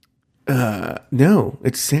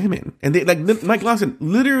 it's salmon. And they, like Mike Lawson,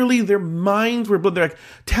 literally their minds were blown. They're like,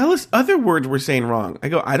 tell us other words we're saying wrong. I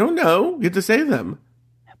go, I don't know. You have to say them.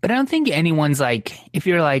 But I don't think anyone's like, if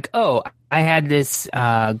you're like, oh, I had this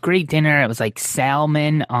great dinner. It was like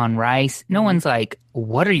salmon on rice. No one's like,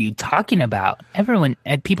 what are you talking about?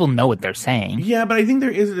 People know what they're saying. Yeah, but I think there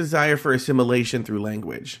is a desire for assimilation through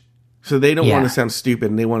language. So they don't want to sound stupid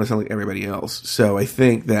and they want to sound like everybody else. So I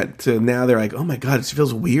think that now they're like, oh my God, it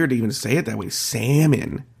feels weird to even say it that way.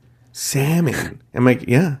 Salmon. I'm like,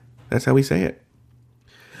 yeah, that's how we say it.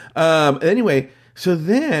 Anyway, so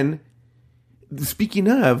then, speaking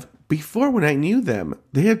of, before when I knew them,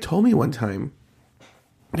 they had told me one time,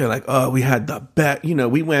 they're like, oh, we had the best,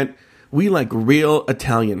 we like real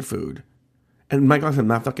Italian food. And Michael, I'm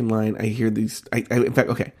not fucking lying. I hear these, in fact,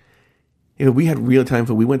 okay. We had real Italian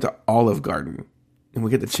food. We went to Olive Garden and we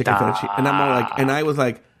get the chicken fettuccine. And I'm all like, and I was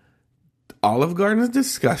like, Olive Garden is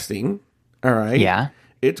disgusting. All right. Yeah.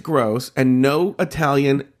 It's gross. And no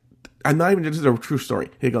Italian, I'm not even, this is a true story.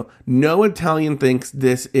 Here you go. No Italian thinks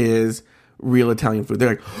this is real Italian food.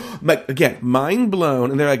 They're like, again, mind blown.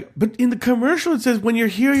 And they're like, but in the commercial it says when you're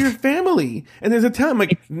here, you're family. And there's Italian. I'm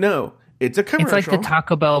like, no, it's a commercial. It's like the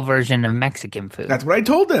Taco Bell version of Mexican food. That's what I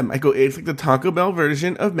told them. I go, it's like the Taco Bell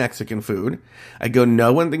version of Mexican food. I go,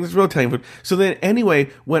 no one thinks it's real Italian food. So then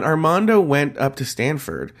anyway, when Armando went up to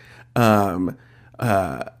Stanford, an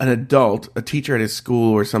adult, a teacher at his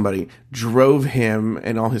school or somebody, drove him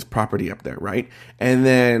and all his property up there, right? And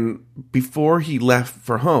then before he left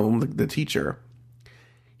for home, the teacher,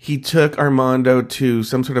 he took Armando to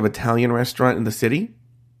some sort of Italian restaurant in the city.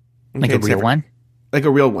 Like a real one? Like a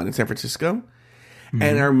real one in San Francisco. Mm-hmm.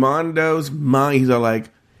 And Armando's mind, he's all like,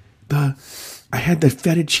 I had the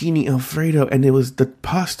fettuccine Alfredo and the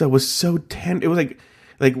pasta was so tender. It was like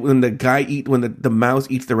like when the mouse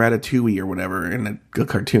eats the ratatouille or whatever in a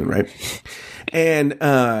cartoon, right? And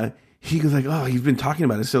he was like, oh, he's been talking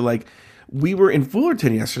about it. So like, we were in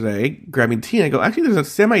Fullerton yesterday grabbing tea, and I go, actually, there's a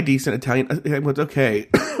semi-decent Italian. I went, okay,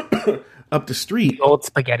 up the street. The old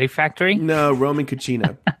spaghetti factory? No, Roman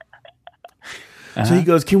Cucina. So he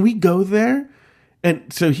goes, can we go there?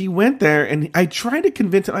 And so he went there, and I tried to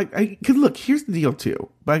convince him. Because look, here's the deal too.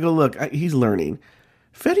 But I go, look, he's learning.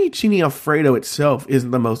 Fettuccine Alfredo itself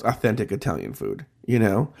isn't the most authentic Italian food, you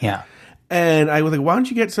know? Yeah. And I was like, why don't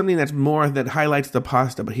you get something that's more, that highlights the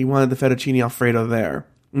pasta? But he wanted the fettuccine Alfredo there.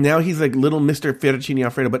 Now he's like little Mr. Fettuccine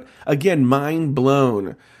Alfredo. But again, mind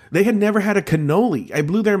blown. They had never had a cannoli. I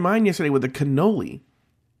blew their mind yesterday with a cannoli.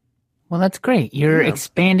 Well, that's great. You're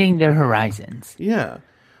expanding their horizons. Yeah.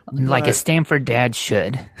 Like a Stanford dad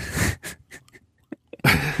should.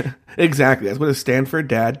 Exactly. That's what a Stanford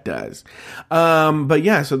dad does. But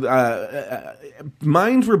yeah, so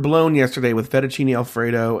minds were blown yesterday with fettuccine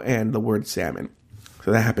Alfredo and the word salmon.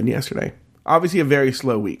 So that happened yesterday. Obviously a very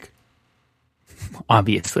slow week.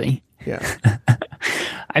 Obviously. Yeah.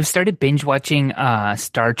 I've started binge watching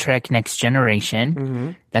Star Trek Next Generation.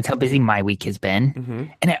 Mm-hmm. That's how busy my week has been. Mm-hmm.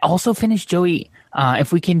 And I also finished, Joey,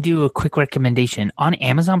 if we can do a quick recommendation, on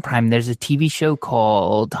Amazon Prime, there's a TV show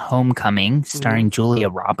called Homecoming starring Julia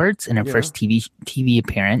Roberts in her first TV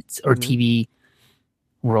appearance or TV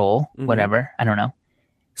role, whatever. I don't know.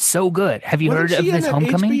 So good. Have you heard of this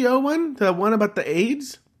Homecoming? HBO one? The one about the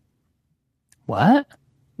AIDS? What?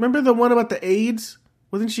 Remember the one about the AIDS?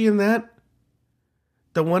 Wasn't she in that?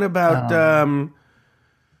 The one about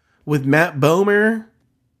with Matt Bomer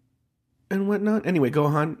and whatnot. Anyway, go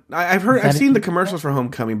on. I've seen the commercials for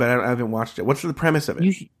Homecoming, but I haven't watched it. What's the premise of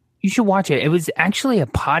it? You should watch it. It was actually a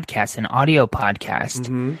podcast, an audio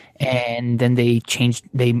podcast, and then they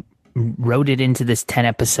wrote it into this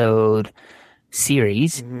 10-episode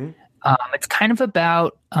series. It's kind of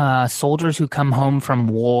about soldiers who come home from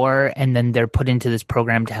war, and then they're put into this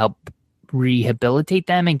program to help rehabilitate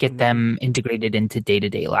them and get them integrated into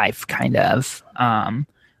day-to-day life, kind of.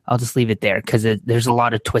 I'll just leave it there because there's a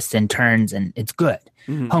lot of twists and turns, and it's good.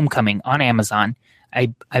 Homecoming on Amazon.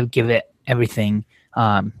 I give it everything,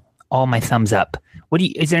 all my thumbs up.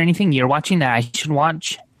 Is there anything you're watching that I should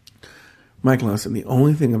watch? Mike Lawson, the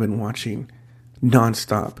only thing I've been watching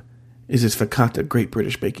nonstop is this Fakata Great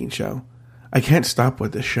British Baking Show. I can't stop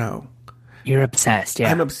with this show. You're obsessed,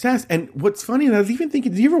 yeah. I'm obsessed. And what's funny, and I was even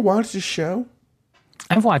thinking, do you ever watch this show?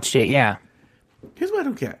 I've watched it, yeah. Here's what I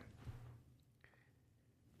don't get.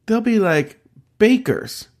 They'll be like,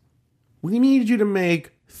 bakers, we need you to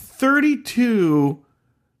make 32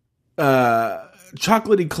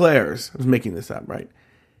 chocolate eclairs. I was making this up, right?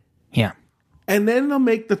 Yeah. And then they'll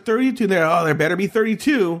make the 32. There better be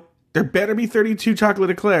 32. There better be 32 chocolate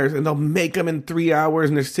eclairs, and they'll make them in 3 hours,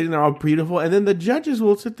 and they're sitting there all beautiful. And then the judges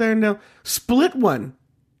will sit there and they'll split one.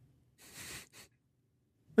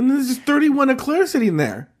 And then there's just 31 eclairs sitting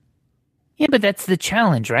there. Yeah, but that's the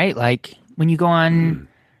challenge, right? Like, when you go on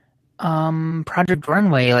Project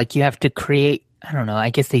Runway, like, you have to create, I don't know, I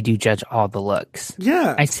guess they do judge all the looks.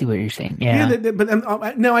 Yeah. I see what you're saying. Yeah.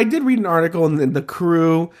 But now, I did read an article, and the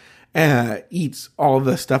crew eats all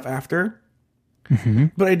the stuff after.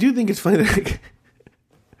 But I do think it's funny that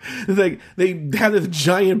like they have this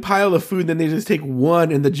giant pile of food, then they just take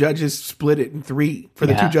one, and the judges split it in 3 for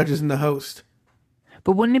the 2 judges and the host.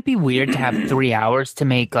 But wouldn't it be weird to have 3 hours to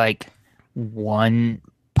make like one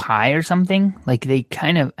pie or something? Like they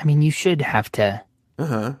kind of, I mean, you should have to.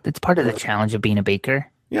 That's part of the challenge of being a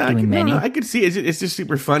baker. Yeah, I could see it. It's just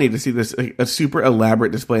super funny to see this a super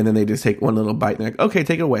elaborate display, and then they just take one little bite and they're like, okay,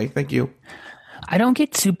 take it away, thank you. I don't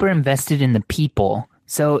get super invested in the people,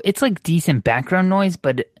 so it's like decent background noise,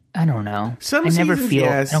 but I don't know. I don't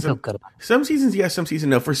feel good about it. Some seasons, yes, some seasons,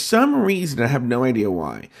 no. For some reason, I have no idea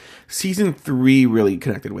why. Season 3 really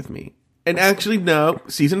connected with me. And actually, no,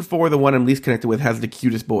 season 4, the one I'm least connected with, has the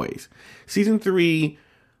cutest boys. Season 3,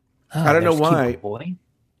 I don't know why. Cute boy?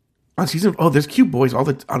 On there's cute boys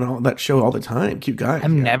on all that show all the time. Cute guys. I've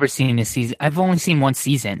never seen a season. I've only seen one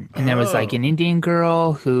season, and there was like an Indian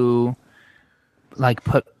girl who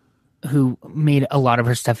made a lot of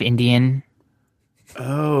her stuff Indian.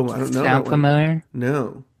 Oh, I don't know. Sound familiar?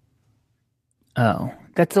 No. Oh,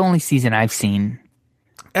 that's the only season I've seen.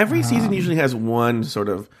 Every season usually has one sort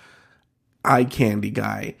of eye candy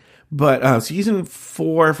guy, but season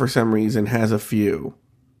 4 for some reason has a few.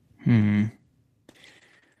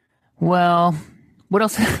 Well, what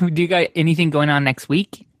else? Do you got anything going on next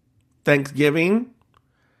week? Thanksgiving.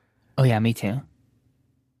 Oh yeah, me too.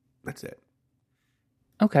 That's it.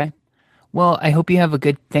 Okay. Well, I hope you have a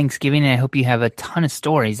good Thanksgiving, and I hope you have a ton of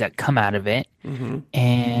stories that come out of it.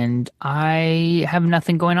 And I have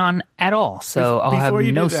nothing going on at all, so I'll have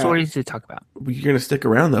no stories to talk about. You're going to stick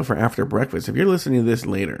around, though, for After Breakfast. If you're listening to this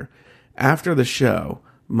later, after the show,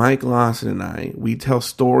 Mike Lawson and we tell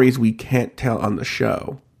stories we can't tell on the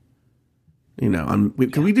show. You know,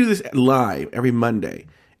 because we do this live every Monday,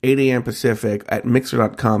 8 a.m. Pacific at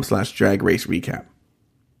mixer.com/Drag Race Recap.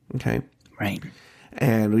 Okay? Right.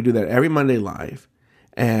 And we do that every Monday live.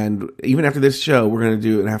 And even after this show, we're going to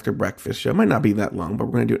do an After Breakfast show. It might not be that long, but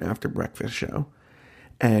we're going to do an After Breakfast show.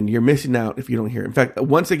 And you're missing out if you don't hear it. In fact,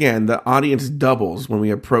 once again, the audience doubles when we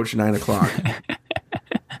approach 9 o'clock.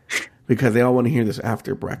 Because they all want to hear this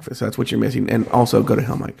After Breakfast. So that's what you're missing. And also, go to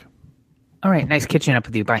hell, Mike. All right. Nice catching up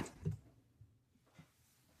with you. Bye.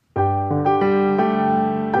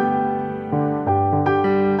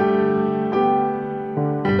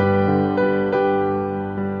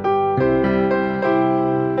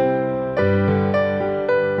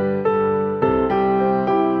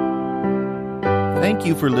 Thank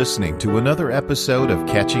you for listening to another episode of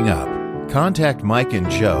Catching Up. Contact Mike and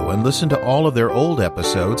Joe and listen to all of their old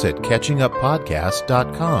episodes at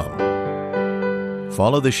catchinguppodcast.com.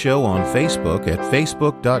 Follow the show on Facebook at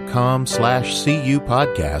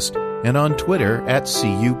facebook.com/CUpodcast and on Twitter at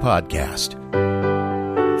CUpodcast.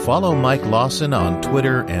 Follow Mike Lawson on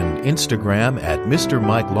Twitter and Instagram at Mr.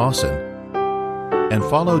 Mike Lawson. And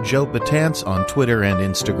follow Joe Betance on Twitter and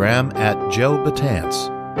Instagram at Joe Betance.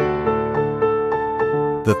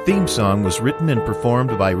 The theme song was written and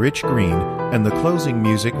performed by Rich Green, and the closing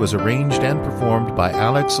music was arranged and performed by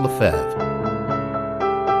Alex Lefebvre.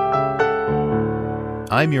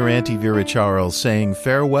 I'm your Auntie Vera Charles saying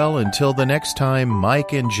farewell until the next time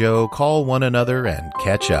Mike and Joe call one another and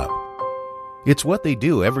catch up. It's what they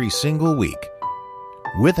do every single week.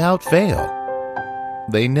 Without fail,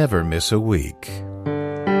 they never miss a week.